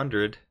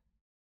 600.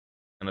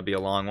 Going to be a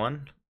long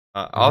one.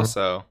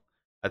 Also,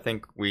 I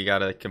think we got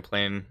to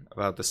complain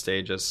about the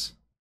stages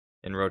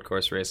in road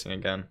course racing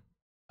again.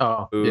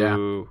 Oh, Ooh, yeah.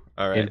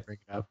 All right. Bring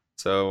it up.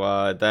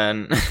 So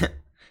then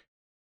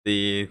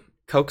the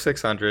Coke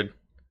 600,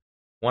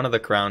 one of the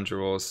crown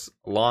jewels,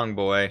 long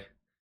boy.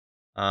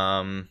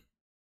 Yeah,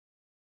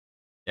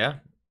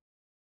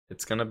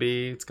 it's gonna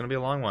be a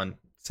long one.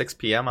 6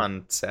 p.m.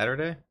 on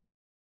Saturday.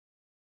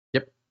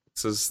 Yep.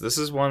 This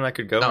is one that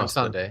could go on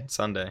Sunday.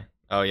 Sunday.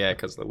 Oh yeah,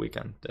 because of the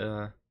weekend.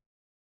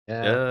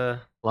 Yeah.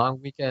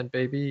 Long weekend,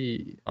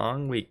 baby.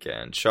 Long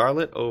weekend.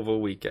 Charlotte Oval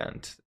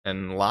weekend,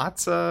 and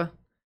lots of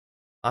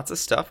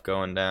stuff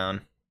going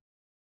down.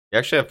 You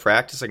actually have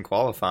practice and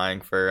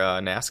qualifying for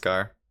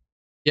NASCAR.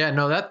 Yeah,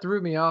 no, that threw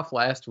me off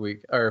last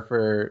week, or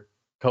for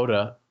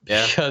COTA.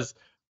 Yeah. Because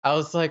I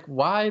was like,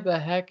 why the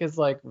heck is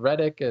like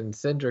Reddick and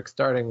Cindric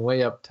starting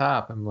way up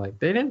top? I'm like,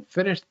 they didn't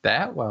finish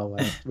that well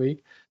last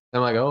week.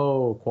 I'm like,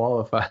 oh,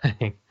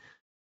 qualifying.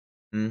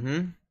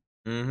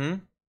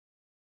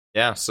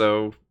 Yeah,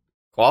 so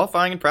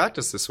qualifying and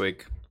practice this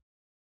week.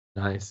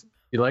 Nice.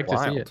 You like to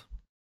see it.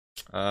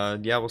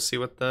 Yeah, we'll see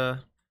what the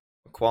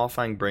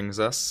qualifying brings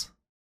us.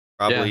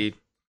 Probably,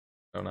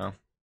 I don't know.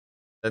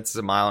 That's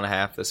a mile and a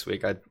half this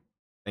week. I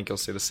think you'll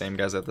see the same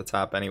guys at the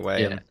top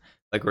anyway. Yeah. And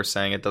like we're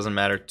saying, it doesn't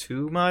matter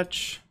too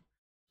much,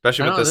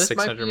 especially with this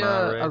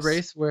 600-mile race. A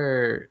race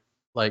where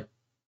like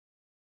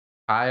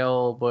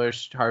Kyle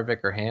Busch,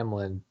 Harvick, or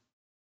Hamlin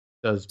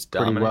does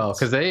pretty well,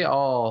 because they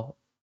all.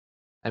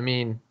 I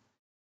mean,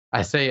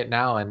 I say it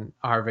now, and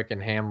Harvick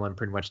and Hamlin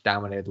pretty much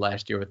dominated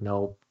last year with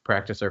no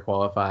practice or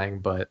qualifying,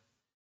 but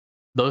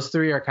those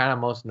 3 are kind of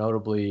most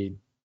notably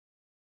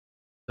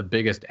the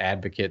biggest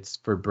advocates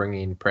for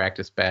bringing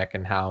practice back,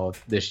 and how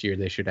this year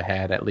they should have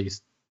had at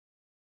least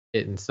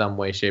it in some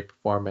way, shape, or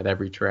form at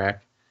every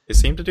track. They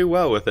seem to do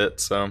well with it,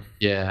 so.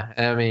 Yeah,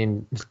 I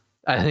mean,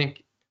 I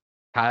think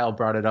Kyle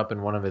brought it up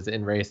in one of his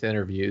in-race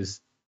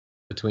interviews.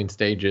 between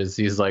stages.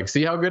 He's like,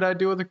 see how good I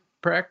do with the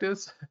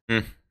practice?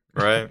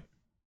 Right.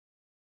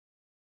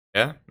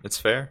 Yeah, it's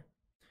fair.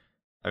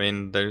 I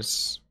mean,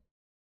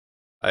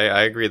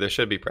 I agree. There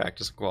should be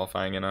practice and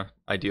qualifying in a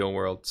ideal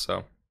world.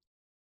 So,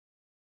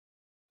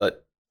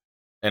 but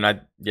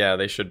yeah,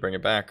 they should bring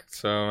it back.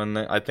 So, and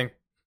I think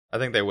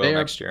they will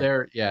next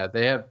year.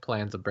 They have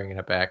plans of bringing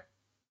it back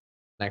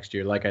next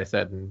year. Like I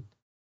said, in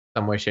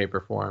some way, shape,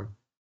 or form.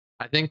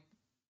 I think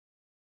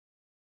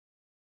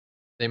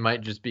they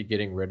might just be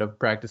getting rid of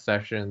practice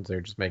sessions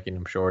or just making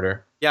them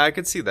shorter. Yeah, I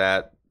could see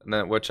that,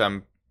 which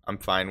I'm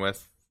fine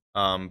with.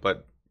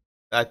 But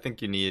I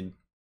think you need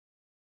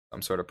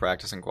some sort of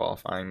practice and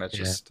qualifying. That's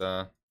just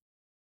I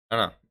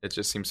don't know. It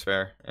just seems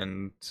fair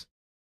and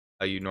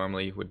how you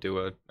normally would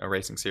do a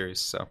racing series.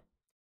 So,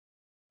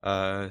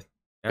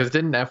 because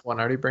didn't F1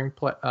 already bring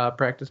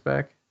practice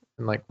back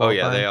and like qualifying?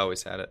 Oh yeah, they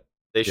always had it.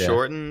 They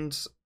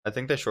shortened. I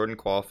think they shortened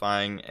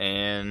qualifying,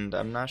 and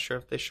I'm not sure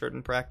if they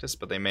shortened practice,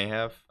 but they may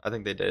have. I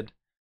think they did.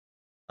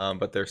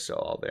 But they're still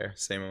all there,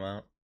 same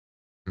amount.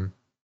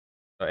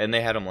 And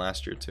they had them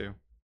last year too.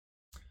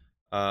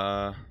 What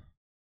am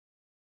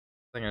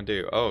I gonna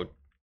do? Oh,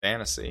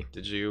 fantasy.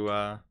 How'd you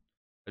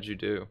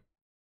do? I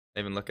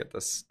didn't even look at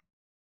this.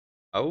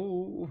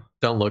 Oh,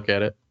 don't look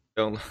at it.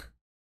 Don't.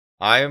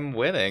 I am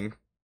winning.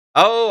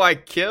 Oh, I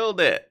killed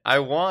it. I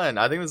won.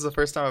 I think this is the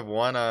first time I've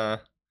won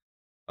a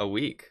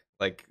week,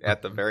 like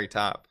at the very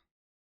top.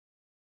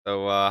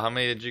 So how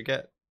many did you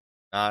get?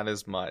 Not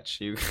as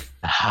much.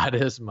 Not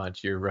as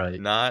much, you're right.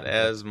 Not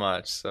as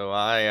much. So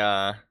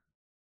I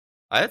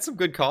had some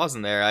good calls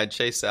in there. I had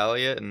Chase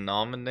Elliott and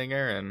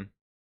Allmendinger, and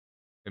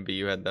maybe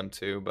you had them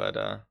too,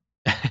 but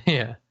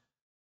yeah.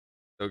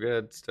 Still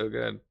good, still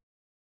good.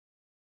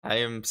 I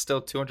am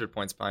still 200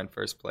 points behind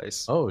first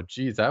place. Oh,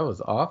 geez, I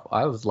was off.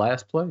 I was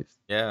last place.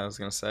 Yeah, I was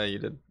gonna say you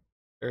did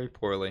very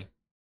poorly.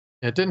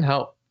 It didn't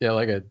help.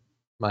 Yeah,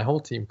 my whole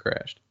team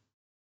crashed.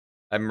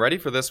 I'm ready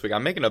for this week.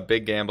 I'm making a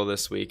big gamble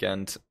this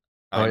weekend.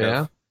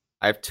 Yeah?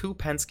 I have 2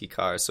 Penske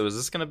cars. So is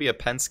this gonna be a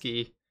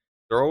Penske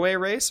throwaway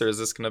race, or is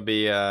this gonna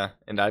be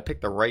and I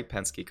picked the right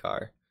Penske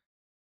car.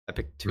 I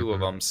picked 2 of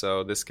them,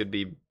 so this could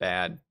be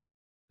bad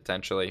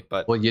potentially.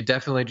 But well, you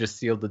definitely just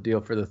sealed the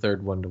deal for the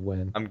third one to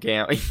win. I'm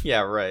gambling.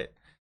 Yeah, right.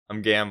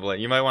 I'm gambling.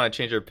 You might want to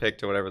change your pick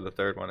to whatever the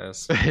third one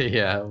is.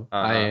 Yeah,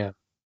 I am.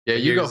 Yeah,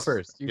 you go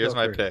first. Here's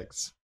my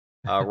picks.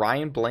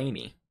 Ryan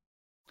Blaney.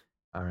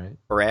 All right.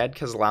 Brad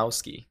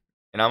Keselowski.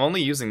 And I'm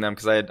only using them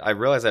because I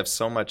realize I have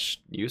so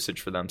much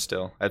usage for them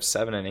still. I have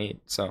 7 and 8.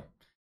 So,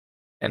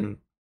 and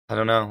I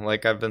don't know.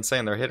 Like I've been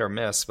saying, they're hit or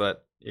miss,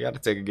 but you got to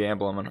take a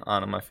gamble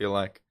on them. I feel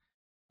like.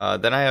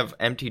 Then I have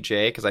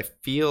MTJ because I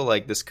feel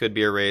like this could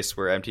be a race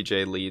where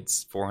MTJ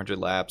leads 400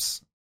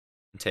 laps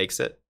and takes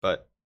it,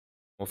 but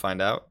we'll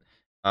find out.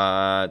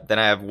 Then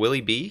I have Willie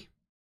B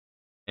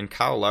and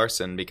Kyle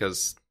Larson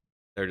because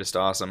they're just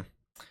awesome.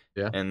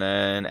 Yeah. And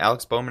then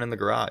Alex Bowman in the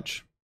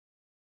garage.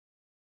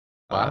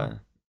 Wow.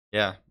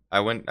 Yeah.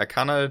 I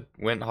kind of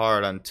went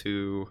hard on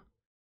 2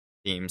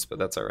 teams, but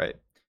that's all right.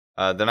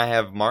 Then I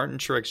have Martin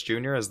Truex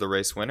Jr. as the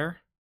race winner.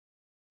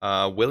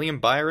 William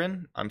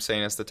Byron, I'm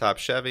saying it's the top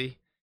Chevy.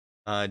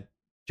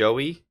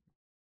 Joey,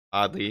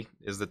 oddly,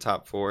 is the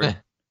top Ford.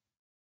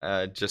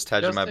 Just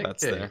hedging my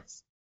bets there.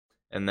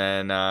 And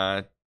then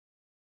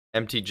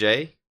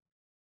MTJ,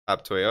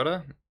 top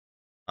Toyota.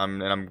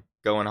 I'm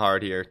going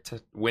hard here.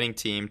 Winning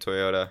team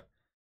Toyota.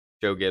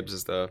 Joe Gibbs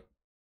is the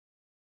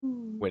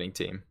winning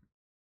team.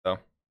 So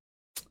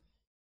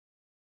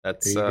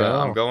that's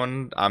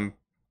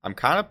I'm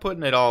kind of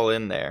putting it all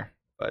in there,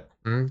 but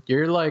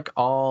you're like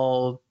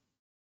all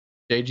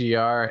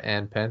JGR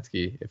and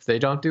Penske. If they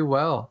don't do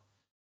well,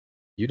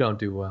 you don't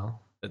do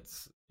well.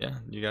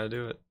 You gotta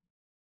do it.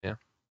 Yeah.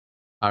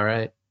 All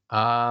right.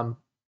 So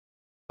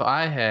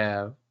I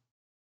have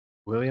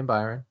William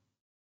Byron,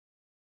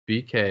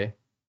 BK,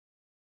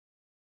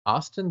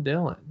 Austin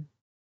Dillon,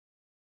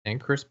 and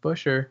Chris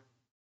Buescher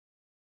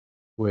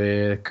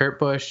with Kurt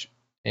Busch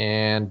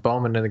and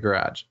Bowman in the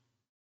garage.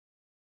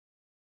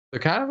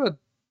 They're kind of a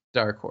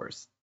dark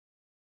horse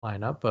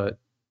lineup, but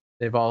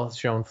they've all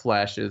shown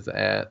flashes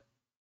at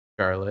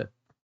Charlotte.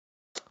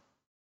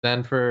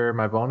 Then for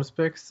my bonus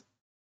picks,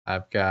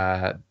 I've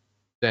got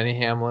Denny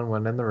Hamlin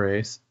winning the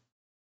race,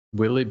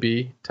 Willie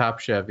B, top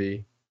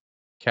Chevy,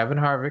 Kevin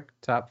Harvick,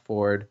 top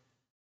Ford,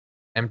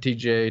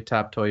 MTJ,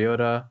 top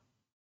Toyota,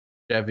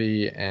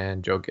 Chevy,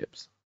 and Joe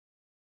Gibbs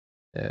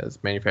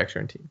as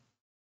manufacturing team.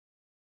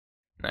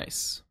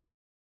 Nice.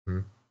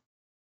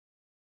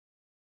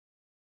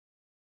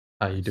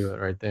 How you do it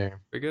right there.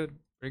 Pretty good.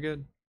 Pretty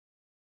good.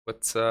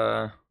 What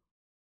are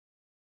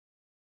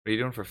you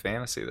doing for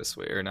fantasy this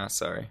week? Or not,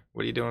 sorry.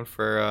 What are you doing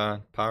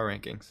for power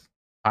rankings?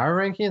 Power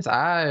rankings?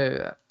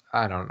 I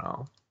don't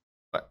know.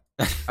 What?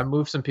 I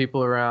moved some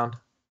people around.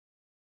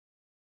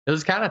 It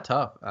was kind of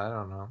tough. I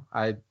don't know.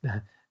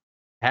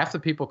 Half the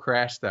people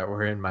crashed that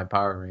were in my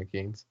power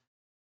rankings.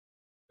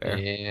 Fair.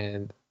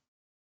 And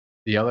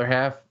the other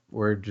half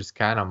were just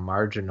kind of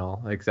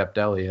marginal, except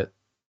Elliott.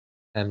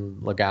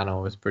 And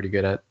Logano was pretty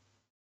good at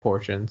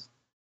portions.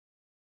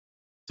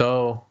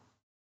 So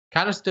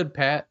kind of stood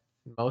pat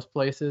in most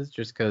places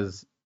just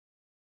because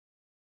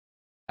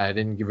I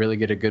didn't really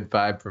get a good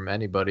vibe from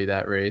anybody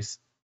that race.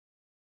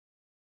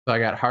 So I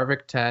got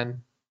Harvick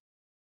 10.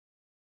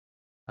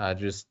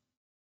 Just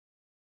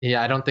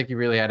yeah, I don't think he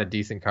really had a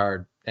decent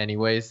card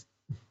anyways,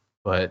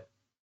 but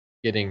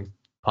getting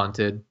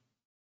punted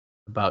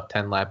about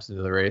 10 laps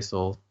into the race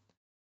will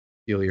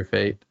seal your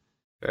fate.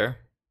 Fair.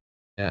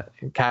 Yeah,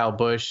 and Kyle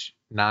Busch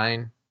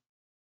 9.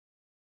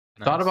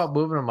 Nice. Thought about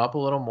moving him up a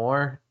little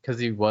more because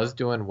he was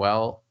doing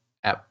well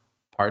at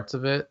parts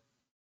of it,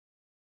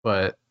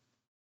 but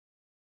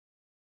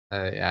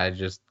I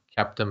just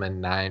kept him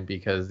in 9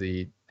 because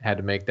he had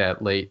to make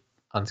that late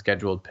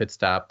unscheduled pit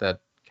stop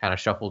that kind of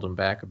shuffled him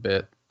back a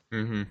bit.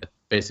 Mm-hmm. It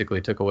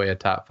basically took away a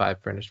top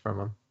 5 finish from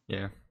him.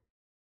 Yeah.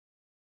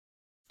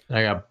 And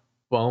I got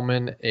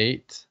Bowman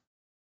 8.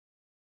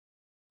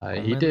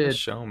 He did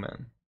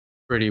showman.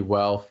 pretty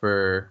well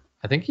for.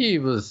 I think he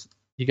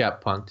got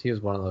punted. He was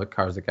one of the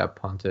cars that got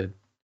punted.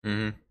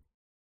 Mm-hmm.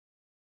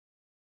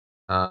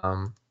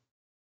 And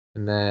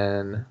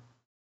then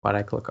why'd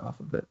I click off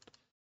of it?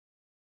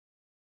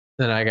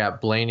 Then I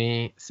got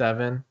Blaney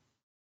 7,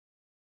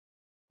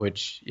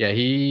 which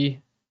I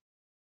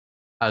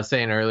was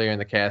saying earlier in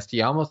the cast,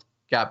 he almost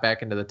got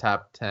back into the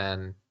top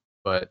 10,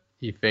 but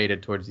he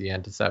faded towards the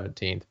end to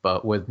 17th.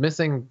 But with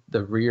missing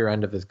the rear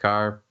end of his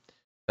car,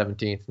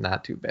 17th,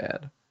 not too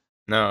bad.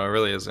 No, it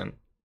really isn't, to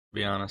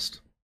be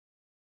honest.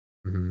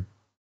 Mm-hmm.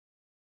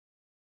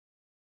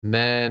 And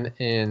then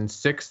in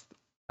 6th,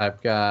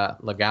 I've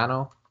got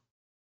Logano.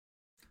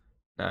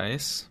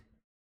 Nice.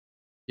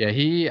 Yeah,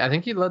 I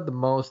think he led the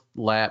most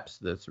laps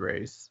this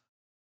race,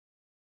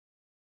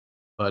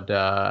 but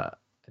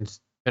and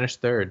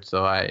finished 3rd.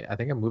 So I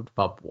think I moved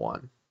him up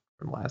 1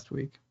 from last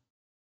week.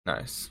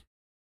 Nice.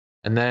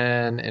 And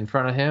then in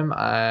front of him,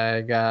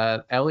 I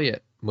got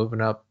Elliott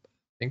moving up. I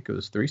think it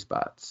was 3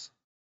 spots,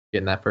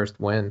 getting that first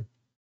win,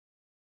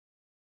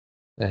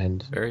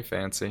 and very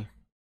fancy.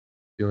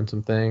 Doing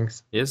some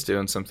things. He is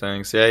doing some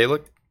things. Yeah, he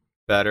looked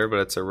better, but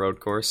it's a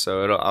road course,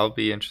 so I'll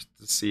be interested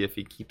to see if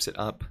he keeps it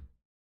up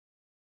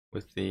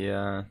with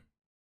with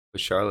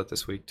Charlotte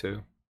this week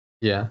too.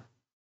 Yeah.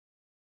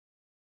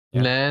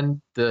 And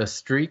then the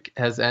streak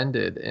has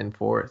ended in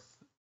 4th.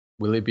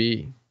 Willie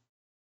B.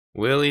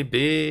 Willie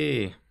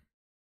B.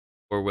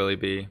 Or Willie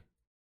B.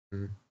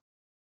 Mm-hmm.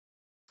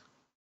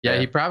 Yeah,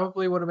 he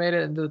probably would have made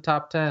it into the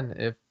top 10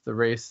 if the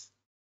race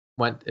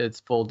went its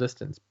full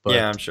distance. But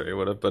yeah, I'm sure he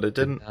would have, but it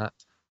didn't. Not.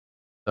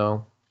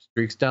 So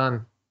streak's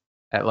done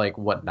at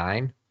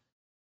 9?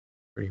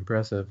 Pretty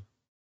impressive.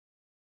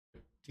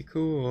 Pretty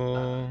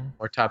cool.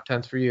 More top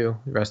 10s for you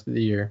the rest of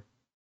the year.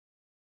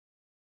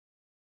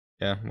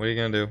 Yeah, what are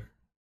you gonna do?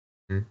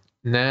 And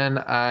then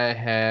I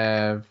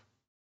have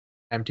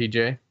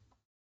MTJ.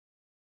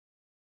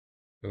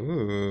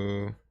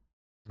 Ooh.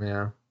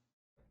 Yeah.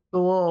 A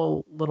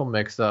little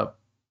mix up.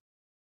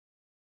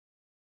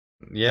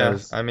 Yeah,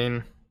 I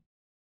mean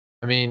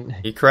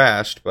he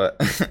crashed, but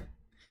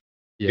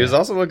he was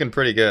also looking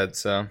pretty good,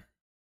 so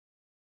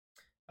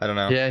I don't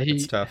know. Yeah,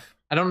 it's tough.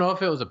 I don't know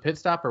if it was a pit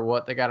stop or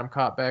what that got him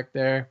caught back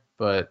there,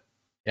 but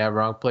yeah,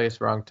 wrong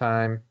place, wrong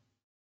time.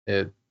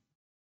 Yeah.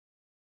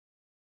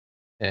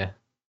 What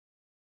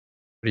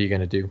are you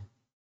gonna do?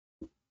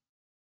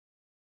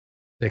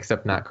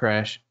 Except not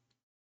crash,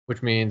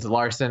 which means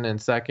Larson in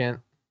 2nd,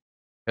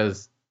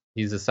 because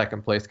he's a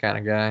 2nd place kind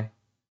of guy.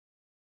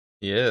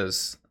 He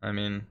is. I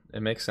mean,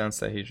 it makes sense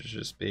that he should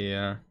just be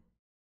in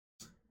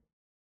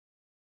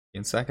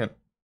 2nd.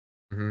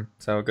 Mm-hmm.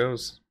 That's how it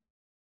goes.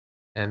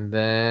 And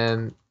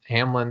then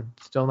Hamlin,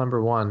 still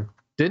number 1.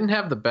 Didn't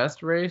have the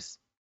best race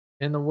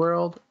in the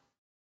world.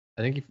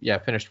 I think he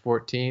finished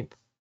 14th.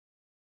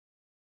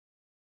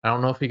 I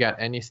don't know if he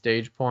got any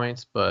stage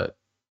points, but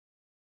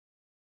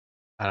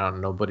I don't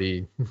know.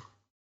 Nobody.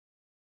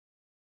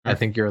 I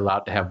think you're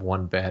allowed to have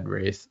 1 bad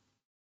race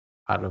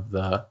out of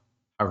the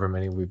however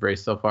many we've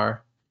raced so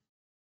far.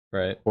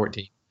 Right.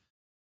 14.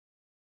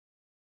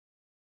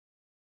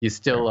 He's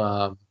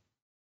still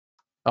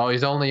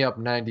he's only up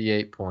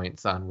 98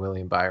 points on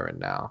William Byron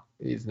now.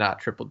 He's not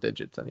triple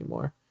digits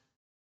anymore.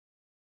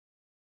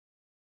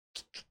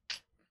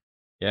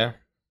 Yeah.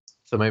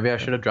 So maybe I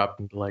should have dropped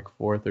him to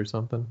 4th or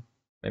something.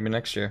 Maybe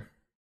next year.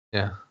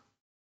 Yeah.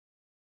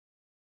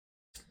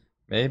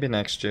 Maybe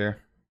next year.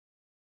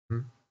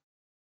 Mm-hmm.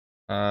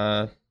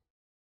 And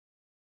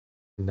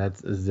that's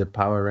the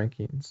power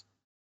rankings.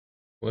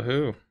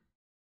 Woohoo.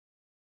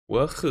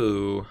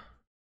 Woohoo.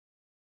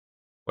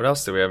 What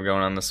else do we have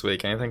going on this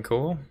week? Anything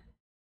cool?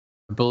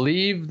 I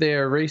believe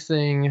they're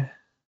racing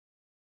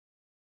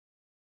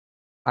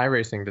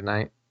iRacing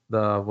tonight.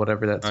 The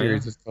whatever that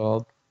series is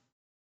called.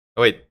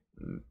 Oh wait,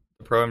 the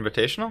Pro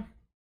Invitational?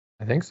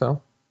 I think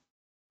so.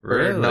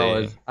 Really?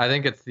 No, I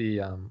think it's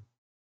the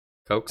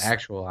Coke's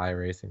actual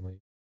iRacing league.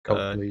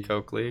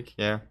 Coke League,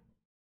 yeah.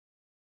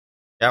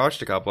 Yeah, I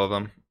watched a couple of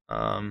them.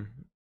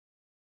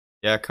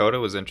 Yeah,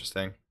 Coda was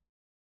interesting.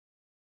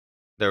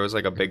 There was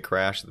a big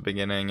crash at the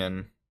beginning,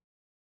 and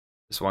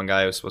this one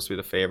guy who was supposed to be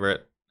the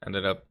favorite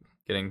ended up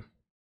getting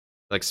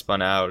like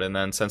spun out, and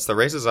then since the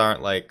races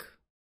aren't like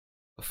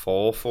a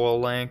full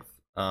length,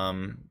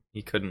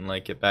 he couldn't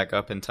like get back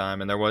up in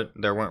time, and there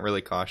weren't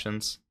really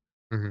cautions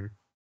Hmm.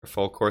 or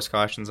full course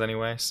cautions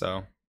anyway.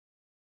 So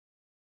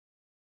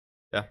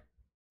yeah,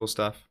 cool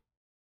stuff.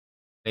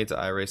 Need to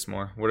iRace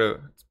more.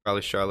 It's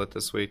probably Charlotte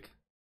this week.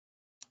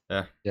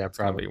 Yeah, Yeah, it's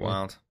gonna be probably.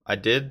 wild. I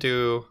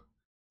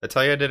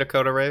tell you I did a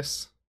Coda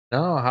race?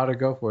 No, how'd it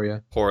go for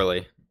you?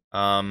 Poorly.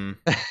 Um,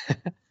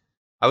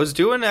 I was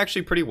doing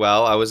actually pretty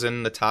well. I was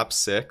in the top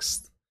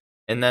sixth,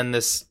 and then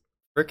this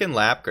freaking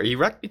lap car, he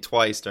wrecked me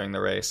twice during the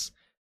race.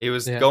 He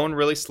was Yeah. going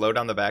really slow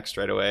down the back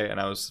straightaway, and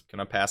I was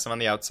gonna pass him on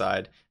the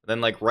outside. Then,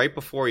 like right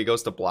before he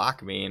goes to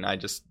block me, and I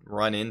just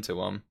run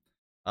into him,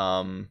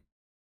 um,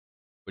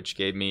 which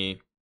gave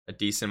me a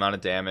decent amount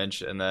of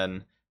damage. And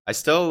then I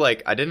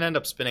didn't end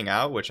up spinning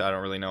out, which I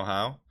don't really know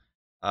how.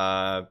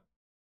 Uh,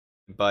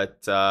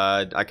 but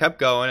I kept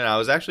going, and I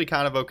was actually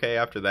kind of okay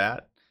after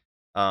that.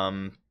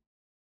 Um,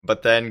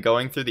 but then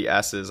going through the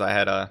S's, I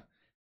had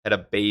a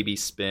baby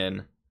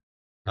spin,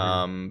 Mhm.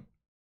 um,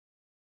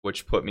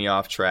 which put me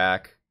off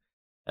track.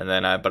 And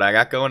then but I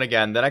got going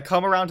again. Then I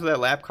come around to that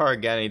lap car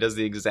again, and he does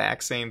the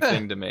exact same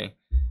thing to me,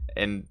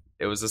 and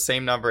it was the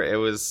same number. I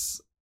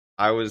was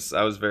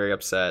very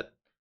upset.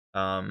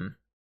 Um,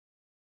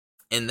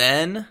 and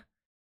then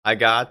I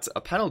got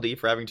a penalty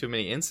for having too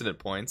many incident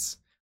points,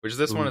 which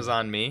this one is Ooh.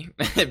 on me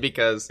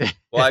because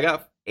well, I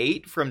got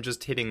 8 from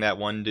just hitting that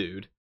one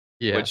dude,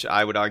 Yeah. which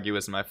I would argue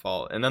is my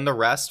fault. And then the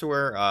rest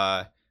were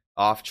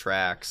off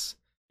tracks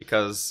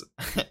because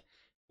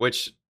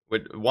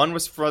one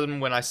was from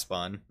when I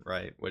spun,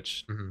 right,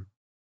 which Hmm.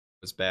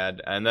 was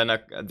bad. And then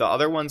the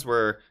other ones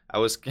were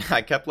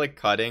I kept like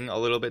cutting a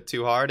little bit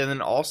too hard, and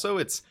then also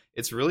it's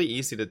really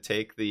easy to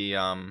take the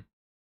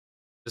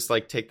just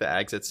like take the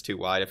exits too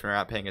wide if you're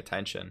not paying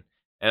attention.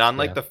 And on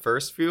like Yeah. the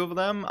first few of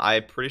them,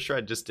 I'm pretty sure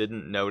I just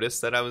didn't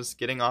notice that I was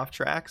getting off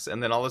tracks,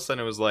 and then all of a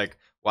sudden it was like,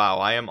 wow,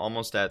 I am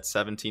almost at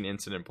 17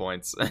 incident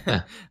points.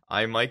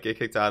 I might get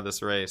kicked out of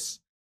this race.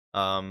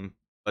 Um,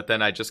 but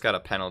then I just got a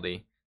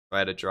penalty, so I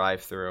had to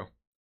drive through.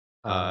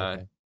 Oh, Uh,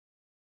 okay.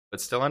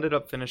 but still ended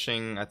up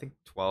finishing, I think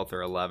 12th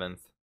or 11th,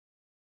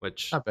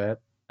 which Not bad.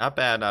 not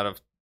bad out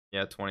of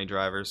 20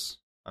 drivers.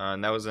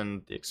 And that was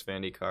in the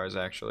Xfinity cars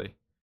actually,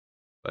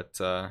 but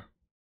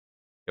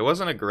it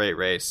wasn't a great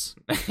race.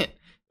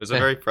 It was a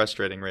very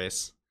frustrating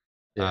race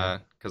Yeah.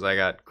 because I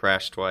got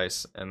crashed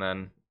twice and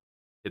then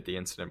hit the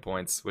incident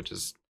points, which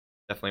is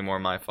definitely more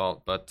my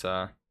fault, but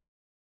so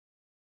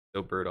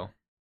brutal.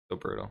 So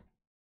brutal.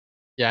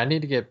 Yeah, I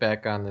need to get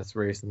back on this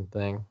racing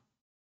thing.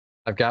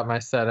 I've got my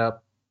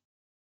setup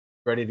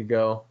ready to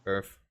go.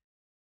 Perf.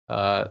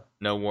 Uh,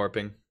 No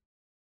warping.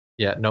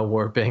 yeah, no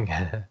warping.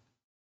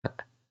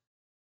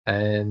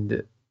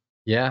 And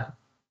yeah,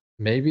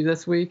 maybe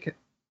this week,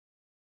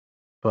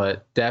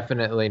 but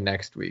definitely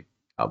next week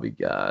I'll be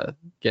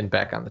getting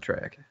back on the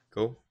track.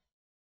 Cool.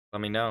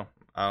 Let me know.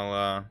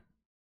 I'll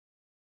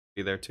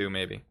be there too,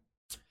 maybe.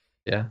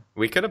 Yeah.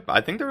 We could have.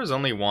 I think there was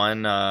only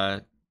one.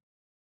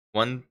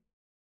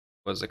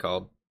 What's it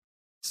called?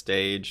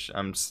 Stage.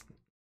 I'm just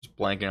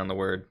blanking on the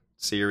word.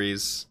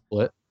 Series.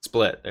 Split.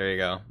 Split. There you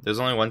go. There's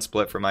only one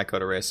split for my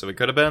Coda race, so we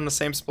could have been in the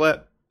same split.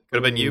 Could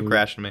have been you Ooh.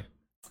 crashing me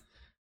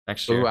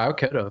next Ooh, year. I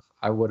could have.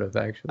 I would have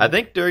I actually.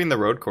 think during the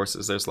road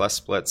courses there's less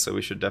splits, so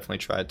we should definitely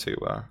try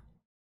to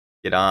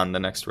get on the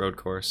next road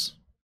course.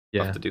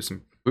 We'll have Yeah. to do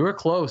some. We were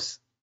close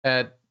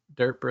at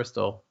Dirt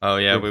Bristol. Oh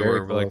yeah, we very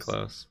were really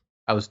close.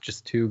 I was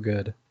just too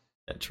good.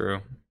 Yeah, true.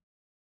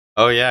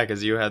 Oh yeah,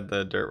 because you had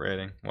the dirt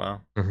rating.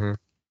 Wow, Hmm.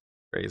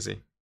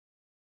 crazy.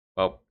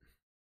 Well,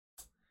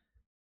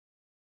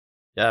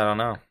 yeah, I don't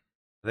know.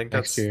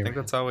 Next I year. think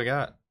that's all we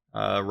got.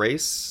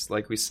 Race,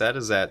 like we said,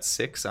 is at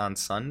 6 on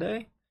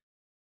Sunday.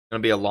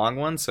 Gonna be a long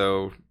one,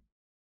 so Get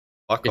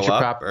buckle your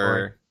up popcorn.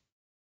 or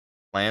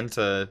plan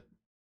to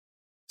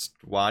just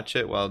watch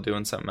it while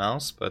doing something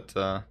else. But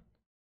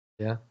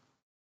Yeah.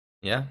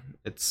 yeah,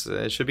 it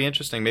should be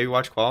interesting. Maybe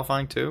watch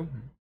qualifying too,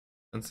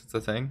 since it's a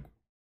thing.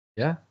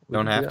 Yeah. We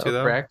Don't can do have that. to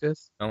though.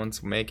 Practice. No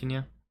one's making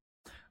you.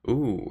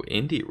 Ooh,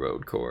 Indy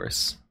road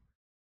course.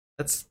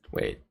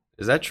 Wait,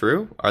 is that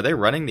true? Are they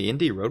running the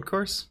Indy road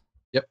course?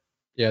 Yep.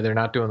 Yeah, they're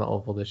not doing the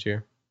oval this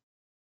year.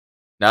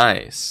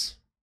 Nice.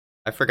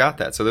 I forgot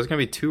that. So there's gonna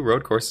be 2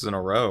 road courses in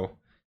a row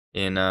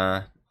in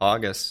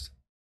August.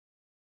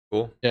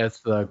 Cool. Yeah, it's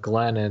the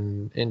Glen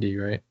and Indy,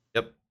 right?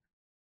 Yep.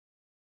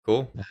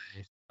 Cool.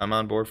 Nice. I'm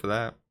on board for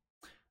that.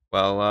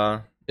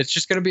 Well, It's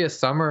just gonna be a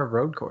summer of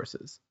road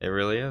courses. it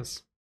really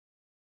is.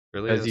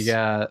 Really Because you is.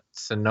 got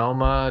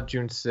Sonoma,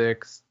 June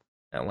 6th.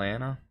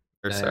 Atlanta.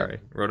 Or And- sorry,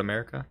 Road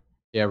America.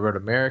 Yeah, Road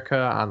America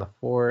on the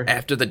 4th.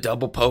 After the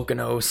double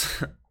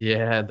Poconos.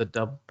 Yeah, the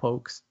double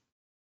pokes.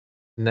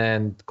 And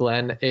then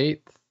Glen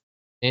 8th,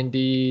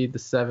 Indy the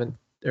 7th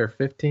or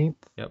 15th.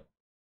 Yep.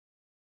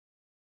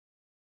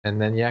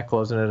 And then yeah,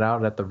 closing it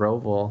out at the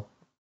Roval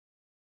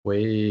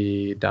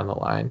way down the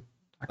line,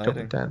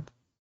 October Exciting. 10th.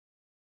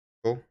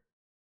 Cool.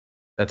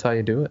 That's how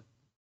you do it.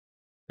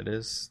 It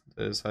is.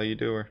 It is how you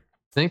do her.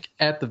 I think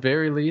at the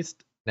very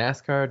least,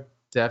 NASCAR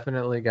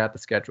definitely got the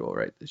schedule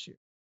right this year.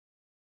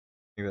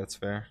 I think that's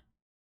fair.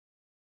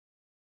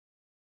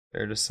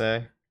 Fair to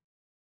say.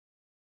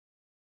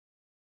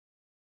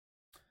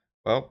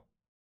 Well,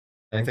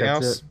 I think anything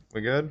that's else? it.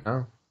 We good?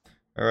 Oh,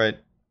 All right.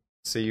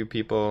 See you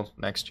people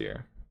next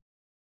year.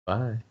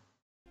 bye.